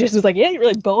like Jesse was like, yeah, you're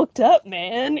really bulked up,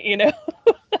 man,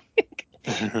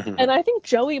 And I think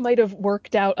Joey might have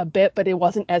worked out a bit, but it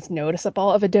wasn't as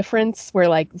noticeable of a difference where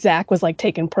like Zach was like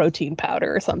taking protein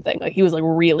powder or something. Like he was like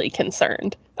really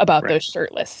concerned about those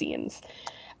shirtless scenes.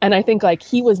 And I think like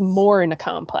he was more in a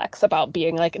complex about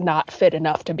being like not fit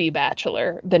enough to be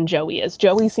Bachelor than Joey is.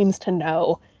 Joey seems to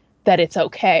know that it's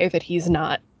okay that he's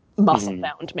not muscle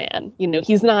bound man. You know,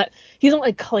 he's not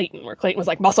like Clayton, where Clayton was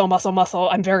like muscle, muscle, muscle,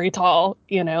 I'm very tall,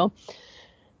 you know.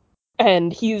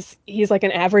 And he's like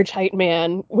an average height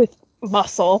man with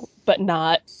muscle, but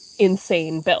not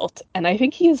insane built. And I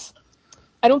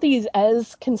don't think he's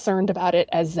as concerned about it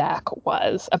as Zach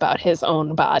was about his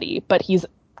own body, but he's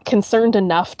concerned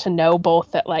enough to know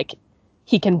both that like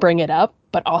he can bring it up,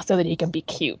 but also that he can be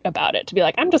cute about it. To be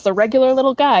like, I'm just a regular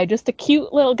little guy, just a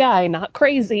cute little guy, not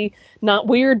crazy, not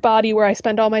weird body where I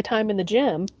spend all my time in the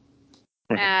gym.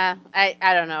 I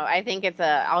don't know. I think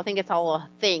it's all a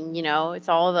thing, you know. It's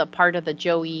all the part of the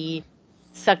Joey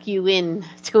suck you in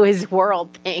to his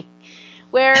world thing,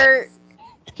 where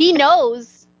he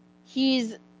knows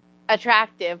he's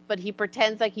attractive, but he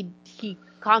pretends like he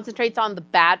concentrates on the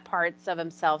bad parts of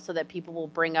himself so that people will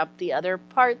bring up the other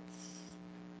parts.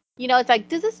 You know, it's like,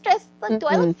 does this dress look? Do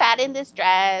I look fat in this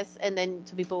dress? And then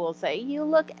some people will say, you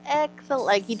look excellent.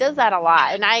 Like he does that a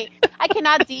lot, and I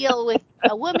cannot deal with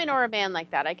a woman or a man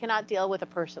like that. I cannot deal with a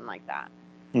person like that,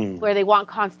 where they want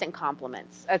constant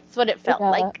compliments. That's what it felt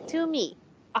like to me.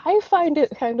 I find it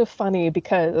kind of funny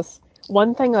because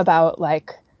one thing about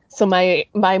like, so my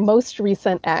most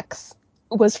recent ex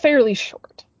was fairly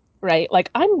short, right? Like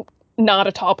I'm not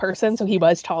a tall person, so he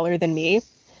was taller than me.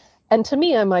 And to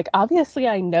me, I'm like, obviously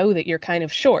I know that you're kind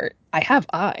of short. I have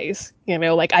eyes, you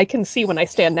know, like I can see when I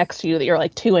stand next to you that you're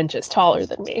like 2 inches taller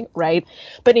than me, right?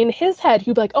 But in his head,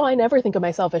 he'd be like, oh, I never think of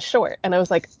myself as short. And I was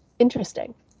like,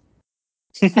 interesting.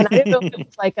 And I didn't know if it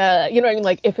was like you know what I mean?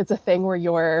 Like if it's a thing where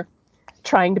you're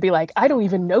trying to be like, I don't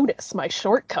even notice my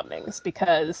shortcomings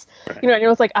because, you know, and it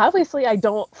was like, obviously I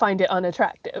don't find it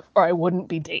unattractive or I wouldn't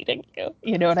be dating you.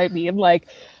 You know what I mean? Like,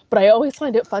 but I always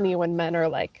find it funny when men are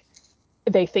like,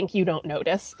 they think you don't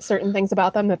notice certain things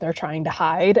about them that they're trying to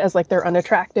hide as like their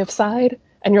unattractive side.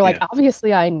 And you're like,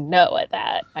 obviously I know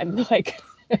that. I'm like,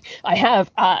 I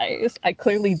have eyes. I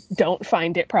clearly don't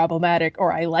find it problematic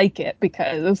or I like it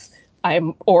because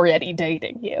I'm already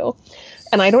dating you.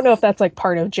 And I don't know if that's like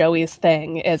part of Joey's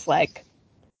thing is like,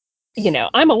 you know,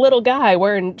 I'm a little guy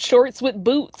wearing shorts with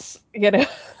boots, you know.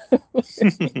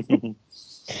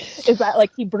 Is that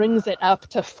like he brings it up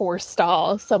to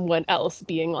forestall someone else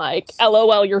being like,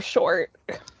 LOL, you're short.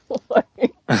 And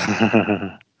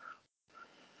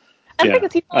I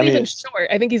guess he's not even short.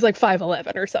 I think he's like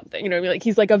 5'11" or something. You know what I mean? Like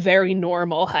he's like a very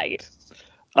normal height.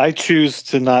 I choose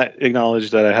to not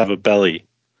acknowledge that I have a belly.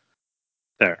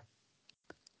 There.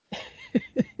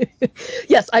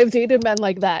 Yes, I've dated men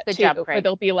like that Good too. job, Where Craig.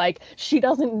 they'll be like, she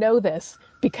doesn't know this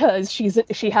because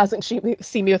she hasn't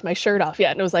seen me with my shirt off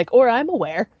yet. And it was like, or I'm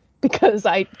aware because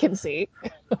I can see.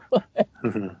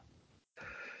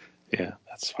 Yeah,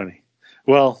 that's funny.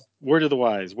 Well, word of the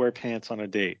wise: wear pants on a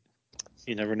date.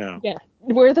 You never know. Yeah,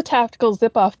 wear the tactical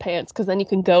zip-off pants because then you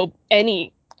can go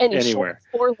any Anywhere. shorts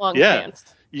or long Yeah, pants.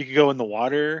 you can go in the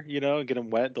water. You know, get them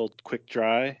wet. They'll quick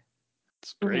dry.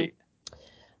 It's great.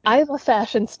 I have a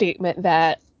fashion statement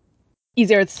that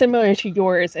either it's similar to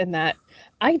yours in that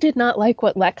I did not like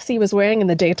what Lexi was wearing in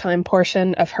the daytime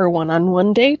portion of her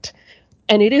one-on-one date,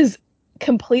 and it is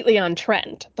completely on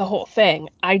trend, the whole thing.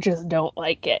 I just don't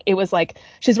like it. It was like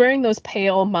she's wearing those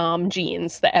pale mom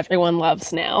jeans that everyone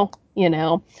loves now, you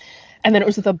know. And then it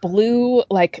was with a blue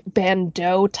like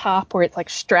bandeau top where it's like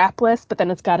strapless, but then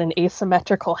it's got an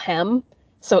asymmetrical hem,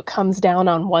 so it comes down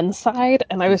on one side.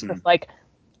 And I was just like,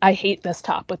 I hate this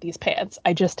top with these pants.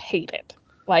 I just hate it.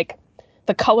 Like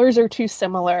the colors are too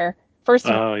similar. First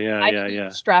of all, I hate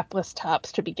strapless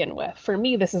tops to begin with. For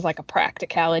me, this is like a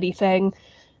practicality thing.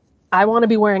 I want to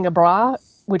be wearing a bra,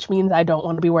 which means I don't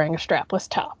want to be wearing a strapless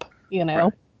top, you know?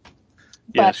 Right.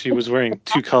 Yeah, she was wearing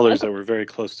two colors that were very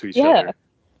close to each other.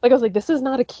 Like I was like, this is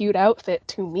not a cute outfit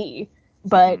to me,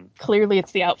 but clearly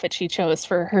it's the outfit she chose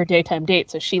for her daytime date,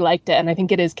 so she liked it, and I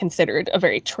think it is considered a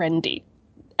very trendy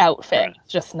outfit. Right.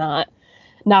 Just not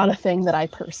a thing that I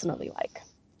personally like.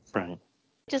 Right.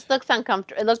 It just looks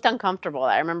uncomfortable. It looked uncomfortable.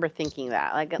 I remember thinking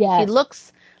that. Like she Yes.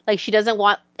 looks like she doesn't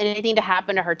want anything to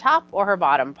happen to her top or her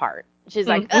bottom part. She's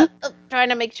like trying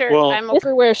to make sure I'm okay.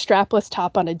 Never wear a strapless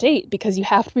top on a date because you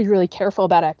have to be really careful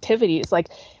about activities. Like,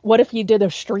 what if you did a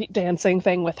street dancing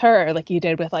thing with her, like you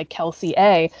did with like Kelsey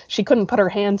A? She couldn't put her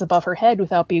hands above her head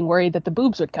without being worried that the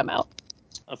boobs would come out.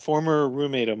 A former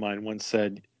roommate of mine once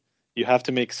said, "You have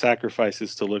to make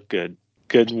sacrifices to look good."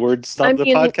 Good words. Stop the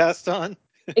podcast on.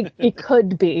 It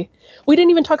could be. We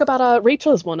didn't even talk about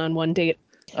Rachel's one-on-one date.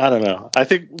 I don't know. I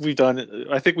think we've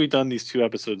done these 2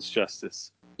 episodes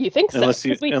justice. You think so? Unless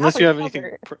you Because we unless you haven't have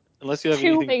anything covered unless you have two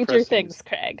anything major pressing. things,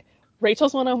 Craig.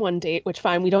 Rachel's one-on-one date, which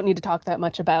fine, we don't need to talk that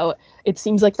much about. It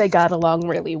seems like they got along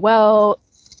really well.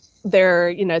 They're,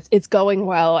 it's going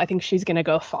well. I think she's going to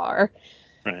go far.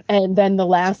 Right. And then the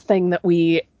last thing that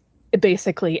we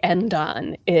basically end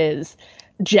on is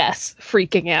Jess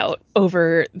freaking out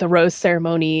over the rose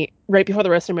ceremony, right before the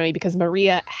rose ceremony, because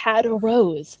Maria had a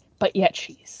rose, but yet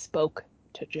she spoke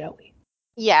to Joey.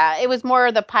 Yeah, it was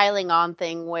more the piling on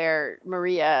thing where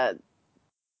Maria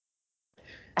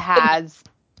has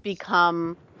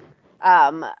become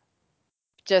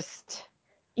just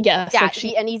Yes, yeah, like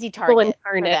she's an easy evil target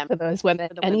for incarnate them, for those women.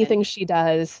 for the women. Anything she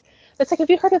does. It's like, have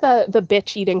you heard of the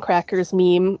bitch eating crackers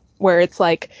meme where it's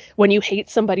like when you hate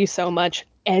somebody so much,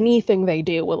 anything they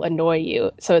do will annoy you.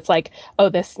 So it's like, oh,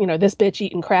 this bitch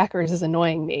eating crackers is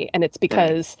annoying me. And it's Right.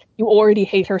 because you already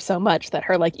hate her so much that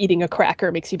her like eating a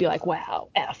cracker makes you be like, wow,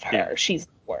 F her. Yeah. She's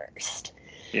the worst.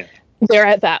 Yeah. They're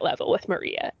at that level with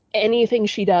Maria. Anything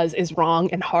she does is wrong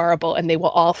and horrible, and they will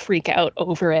all freak out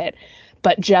over it.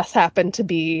 But Jess happened to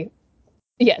be,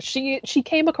 yeah, she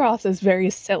came across as very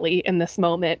silly in this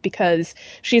moment because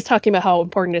she's talking about how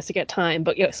important it is to get time,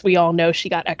 but yes, we all know she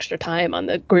got extra time on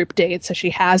the group date, so she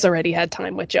has already had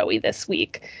time with Joey this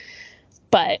week.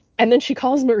 And then she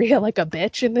calls Maria like a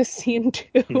bitch in this scene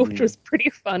too, which was pretty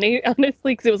funny, honestly,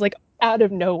 because it was like out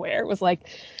of nowhere. It was like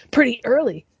pretty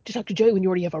early to talk to Joey when you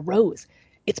already have a rose.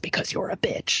 It's because you're a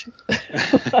bitch.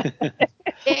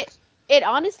 It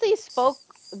honestly spoke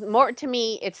more to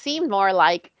me. It seemed more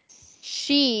like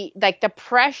like the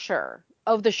pressure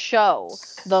of the show,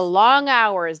 the long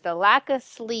hours, the lack of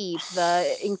sleep,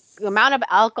 the amount of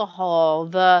alcohol,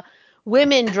 the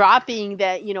women dropping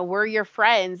that, were your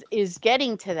friends, is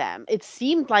getting to them. It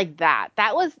seemed like that.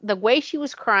 That was the way she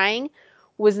was crying,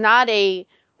 was not a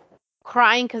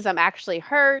crying because I'm actually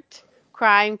hurt,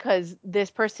 crying because this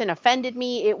person offended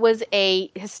me. It was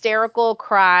a hysterical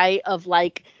cry of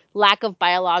like lack of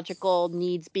biological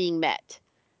needs being met.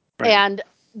 Right. And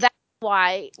that's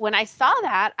why when I saw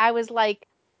that, I was like,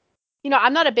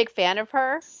 I'm not a big fan of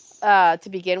her to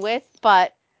begin with,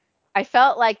 but I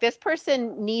felt like this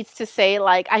person needs to say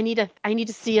like, I need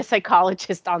to see a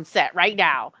psychologist on set right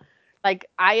now. Like,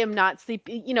 I am not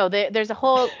sleeping. There's a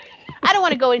whole. I don't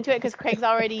want to go into it because Craig's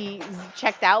already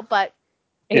checked out, but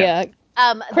Yeah.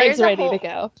 Yeah, there's Craig's a ready to whole.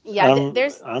 go. Yeah, I'm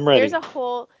there's ready. a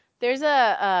whole. There's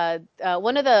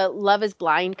one of the Love Is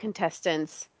Blind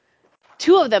contestants.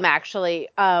 Two of them actually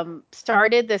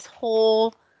started this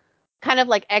whole kind of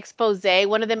like expose.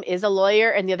 One of them is a lawyer,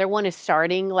 and the other one is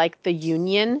starting like the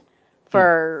union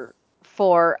for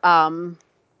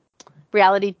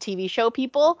reality TV show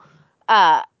people.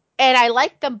 Uh, and I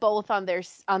liked them both on their.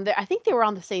 I think they were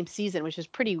on the same season, which is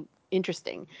pretty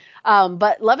interesting.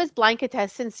 But Love Is Blind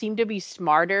contestants seem to be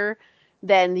smarter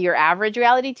than your average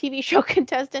reality TV show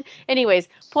contestant. Anyways,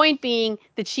 point being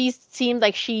that she seemed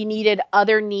like she needed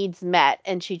other needs met,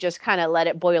 and she just kind of let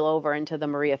it boil over into the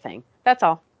Maria thing. That's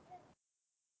all.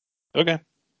 Okay.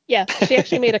 Yeah, she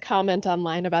actually made a comment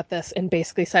online about this and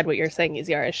basically said what you're saying,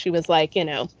 Yara. She was like,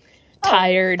 Oh,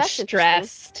 tired, that's interesting.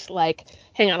 stressed, like,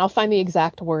 hang on, I'll find the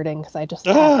exact wording because I just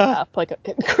had it Ah! up. Like,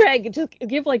 Craig, just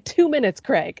give like 2 minutes,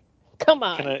 Craig. Come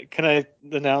Can on. I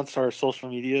announce our social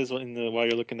medias while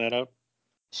you're looking that up?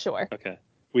 Sure. Okay.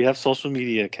 We have social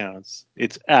media accounts.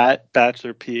 It's at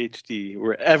Bachelor PhD.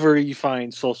 Wherever you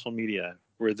find social media,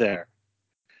 we're there.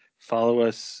 Follow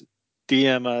us,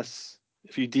 DM us.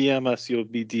 If you DM us, you'll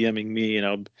be DMing me, and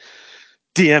I'll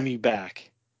DM you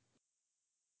back.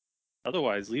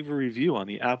 Otherwise, leave a review on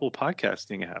the Apple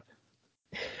Podcasting app.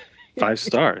 5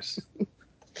 stars.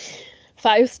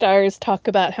 5 stars, talk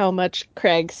about how much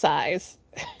Craig sighs.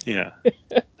 Yeah.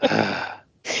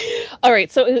 All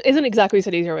right, so it isn't exactly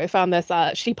what easier. I found this.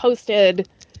 She posted,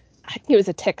 I think it was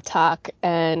a TikTok,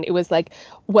 and it was like,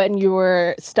 when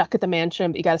you're stuck at the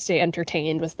mansion, but you got to stay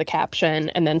entertained, was the caption.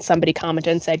 And then somebody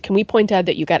commented and said, can we point out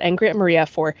that you got angry at Maria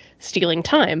for stealing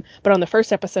time? But on the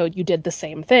first episode, you did the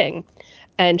same thing.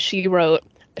 And she wrote,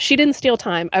 she didn't steal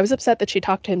time. I was upset that she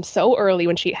talked to him so early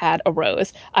when she had a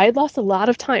rose. I had lost a lot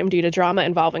of time due to drama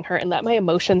involving her and let my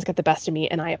emotions get the best of me,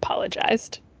 and I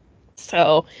apologized.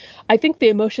 So I think the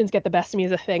emotions get the best of me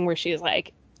is a thing where she's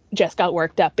like, just got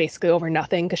worked up basically over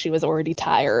nothing because she was already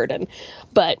tired.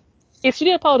 But if she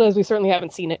did apologize, we certainly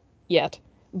haven't seen it yet.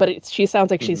 But she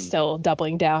sounds like she's Mm-hmm. still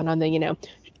doubling down on the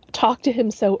talk to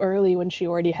him so early when she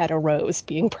already had a rose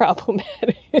being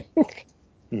problematic.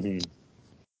 Mm-hmm.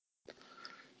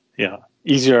 Yeah.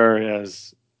 Easier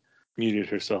has muted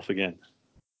herself again.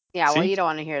 Yeah, well, See? you don't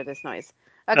want to hear this noise.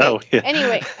 Okay. Oh, yeah.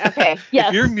 Anyway, okay. Yes.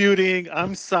 If you're muting,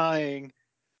 I'm sighing,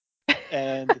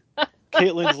 and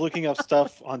Caitlin's looking up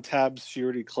stuff on tabs she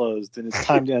already closed, and it's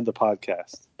time to end the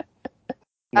podcast.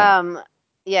 No.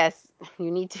 Yes, you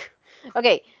need to.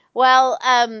 Okay. Well,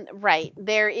 right.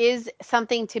 There is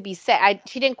something to be said.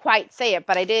 She didn't quite say it,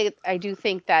 but I do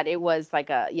think that it was like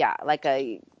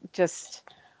a just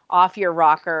off your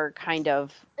rocker kind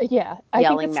of Yeah, I think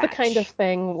yelling it's match. the kind of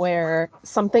thing where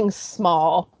something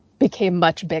small became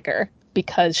much bigger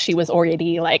because she was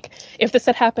already like, if this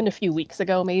had happened a few weeks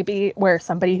ago, maybe, where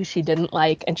somebody who she didn't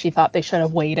like and she thought they should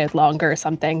have waited longer or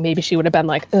something, maybe she would have been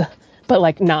like, ugh, but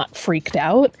like not freaked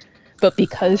out. But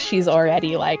because she's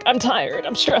already like, I'm tired,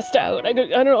 I'm stressed out, I don't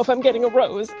know if I'm getting a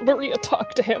rose. Maria,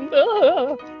 talk to him.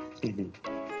 Mhm.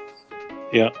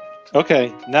 Yeah.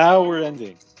 Okay. Now we're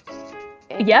ending.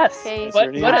 Okay. Yes. Okay. Is there What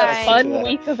any what a objection to fun that?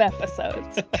 week of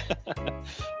episodes.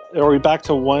 Are we back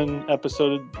to one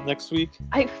episode next week?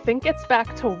 I think it's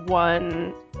back to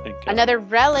one. Another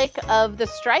relic of the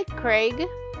strike, Craig.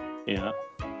 Yeah.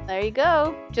 There you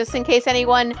go. Just in case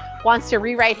anyone wants to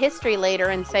rewrite history later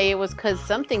and say it was because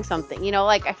something.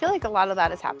 Like I feel like a lot of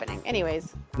that is happening.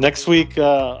 Anyways. Next week,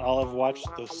 I'll have watched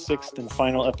the 6th and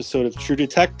final episode of True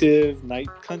Detective, Night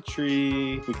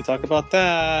Country. We can talk about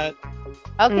that.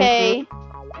 Okay.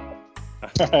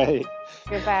 All right.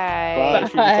 Goodbye. Bye,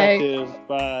 True Bye. Detective.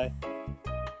 Bye.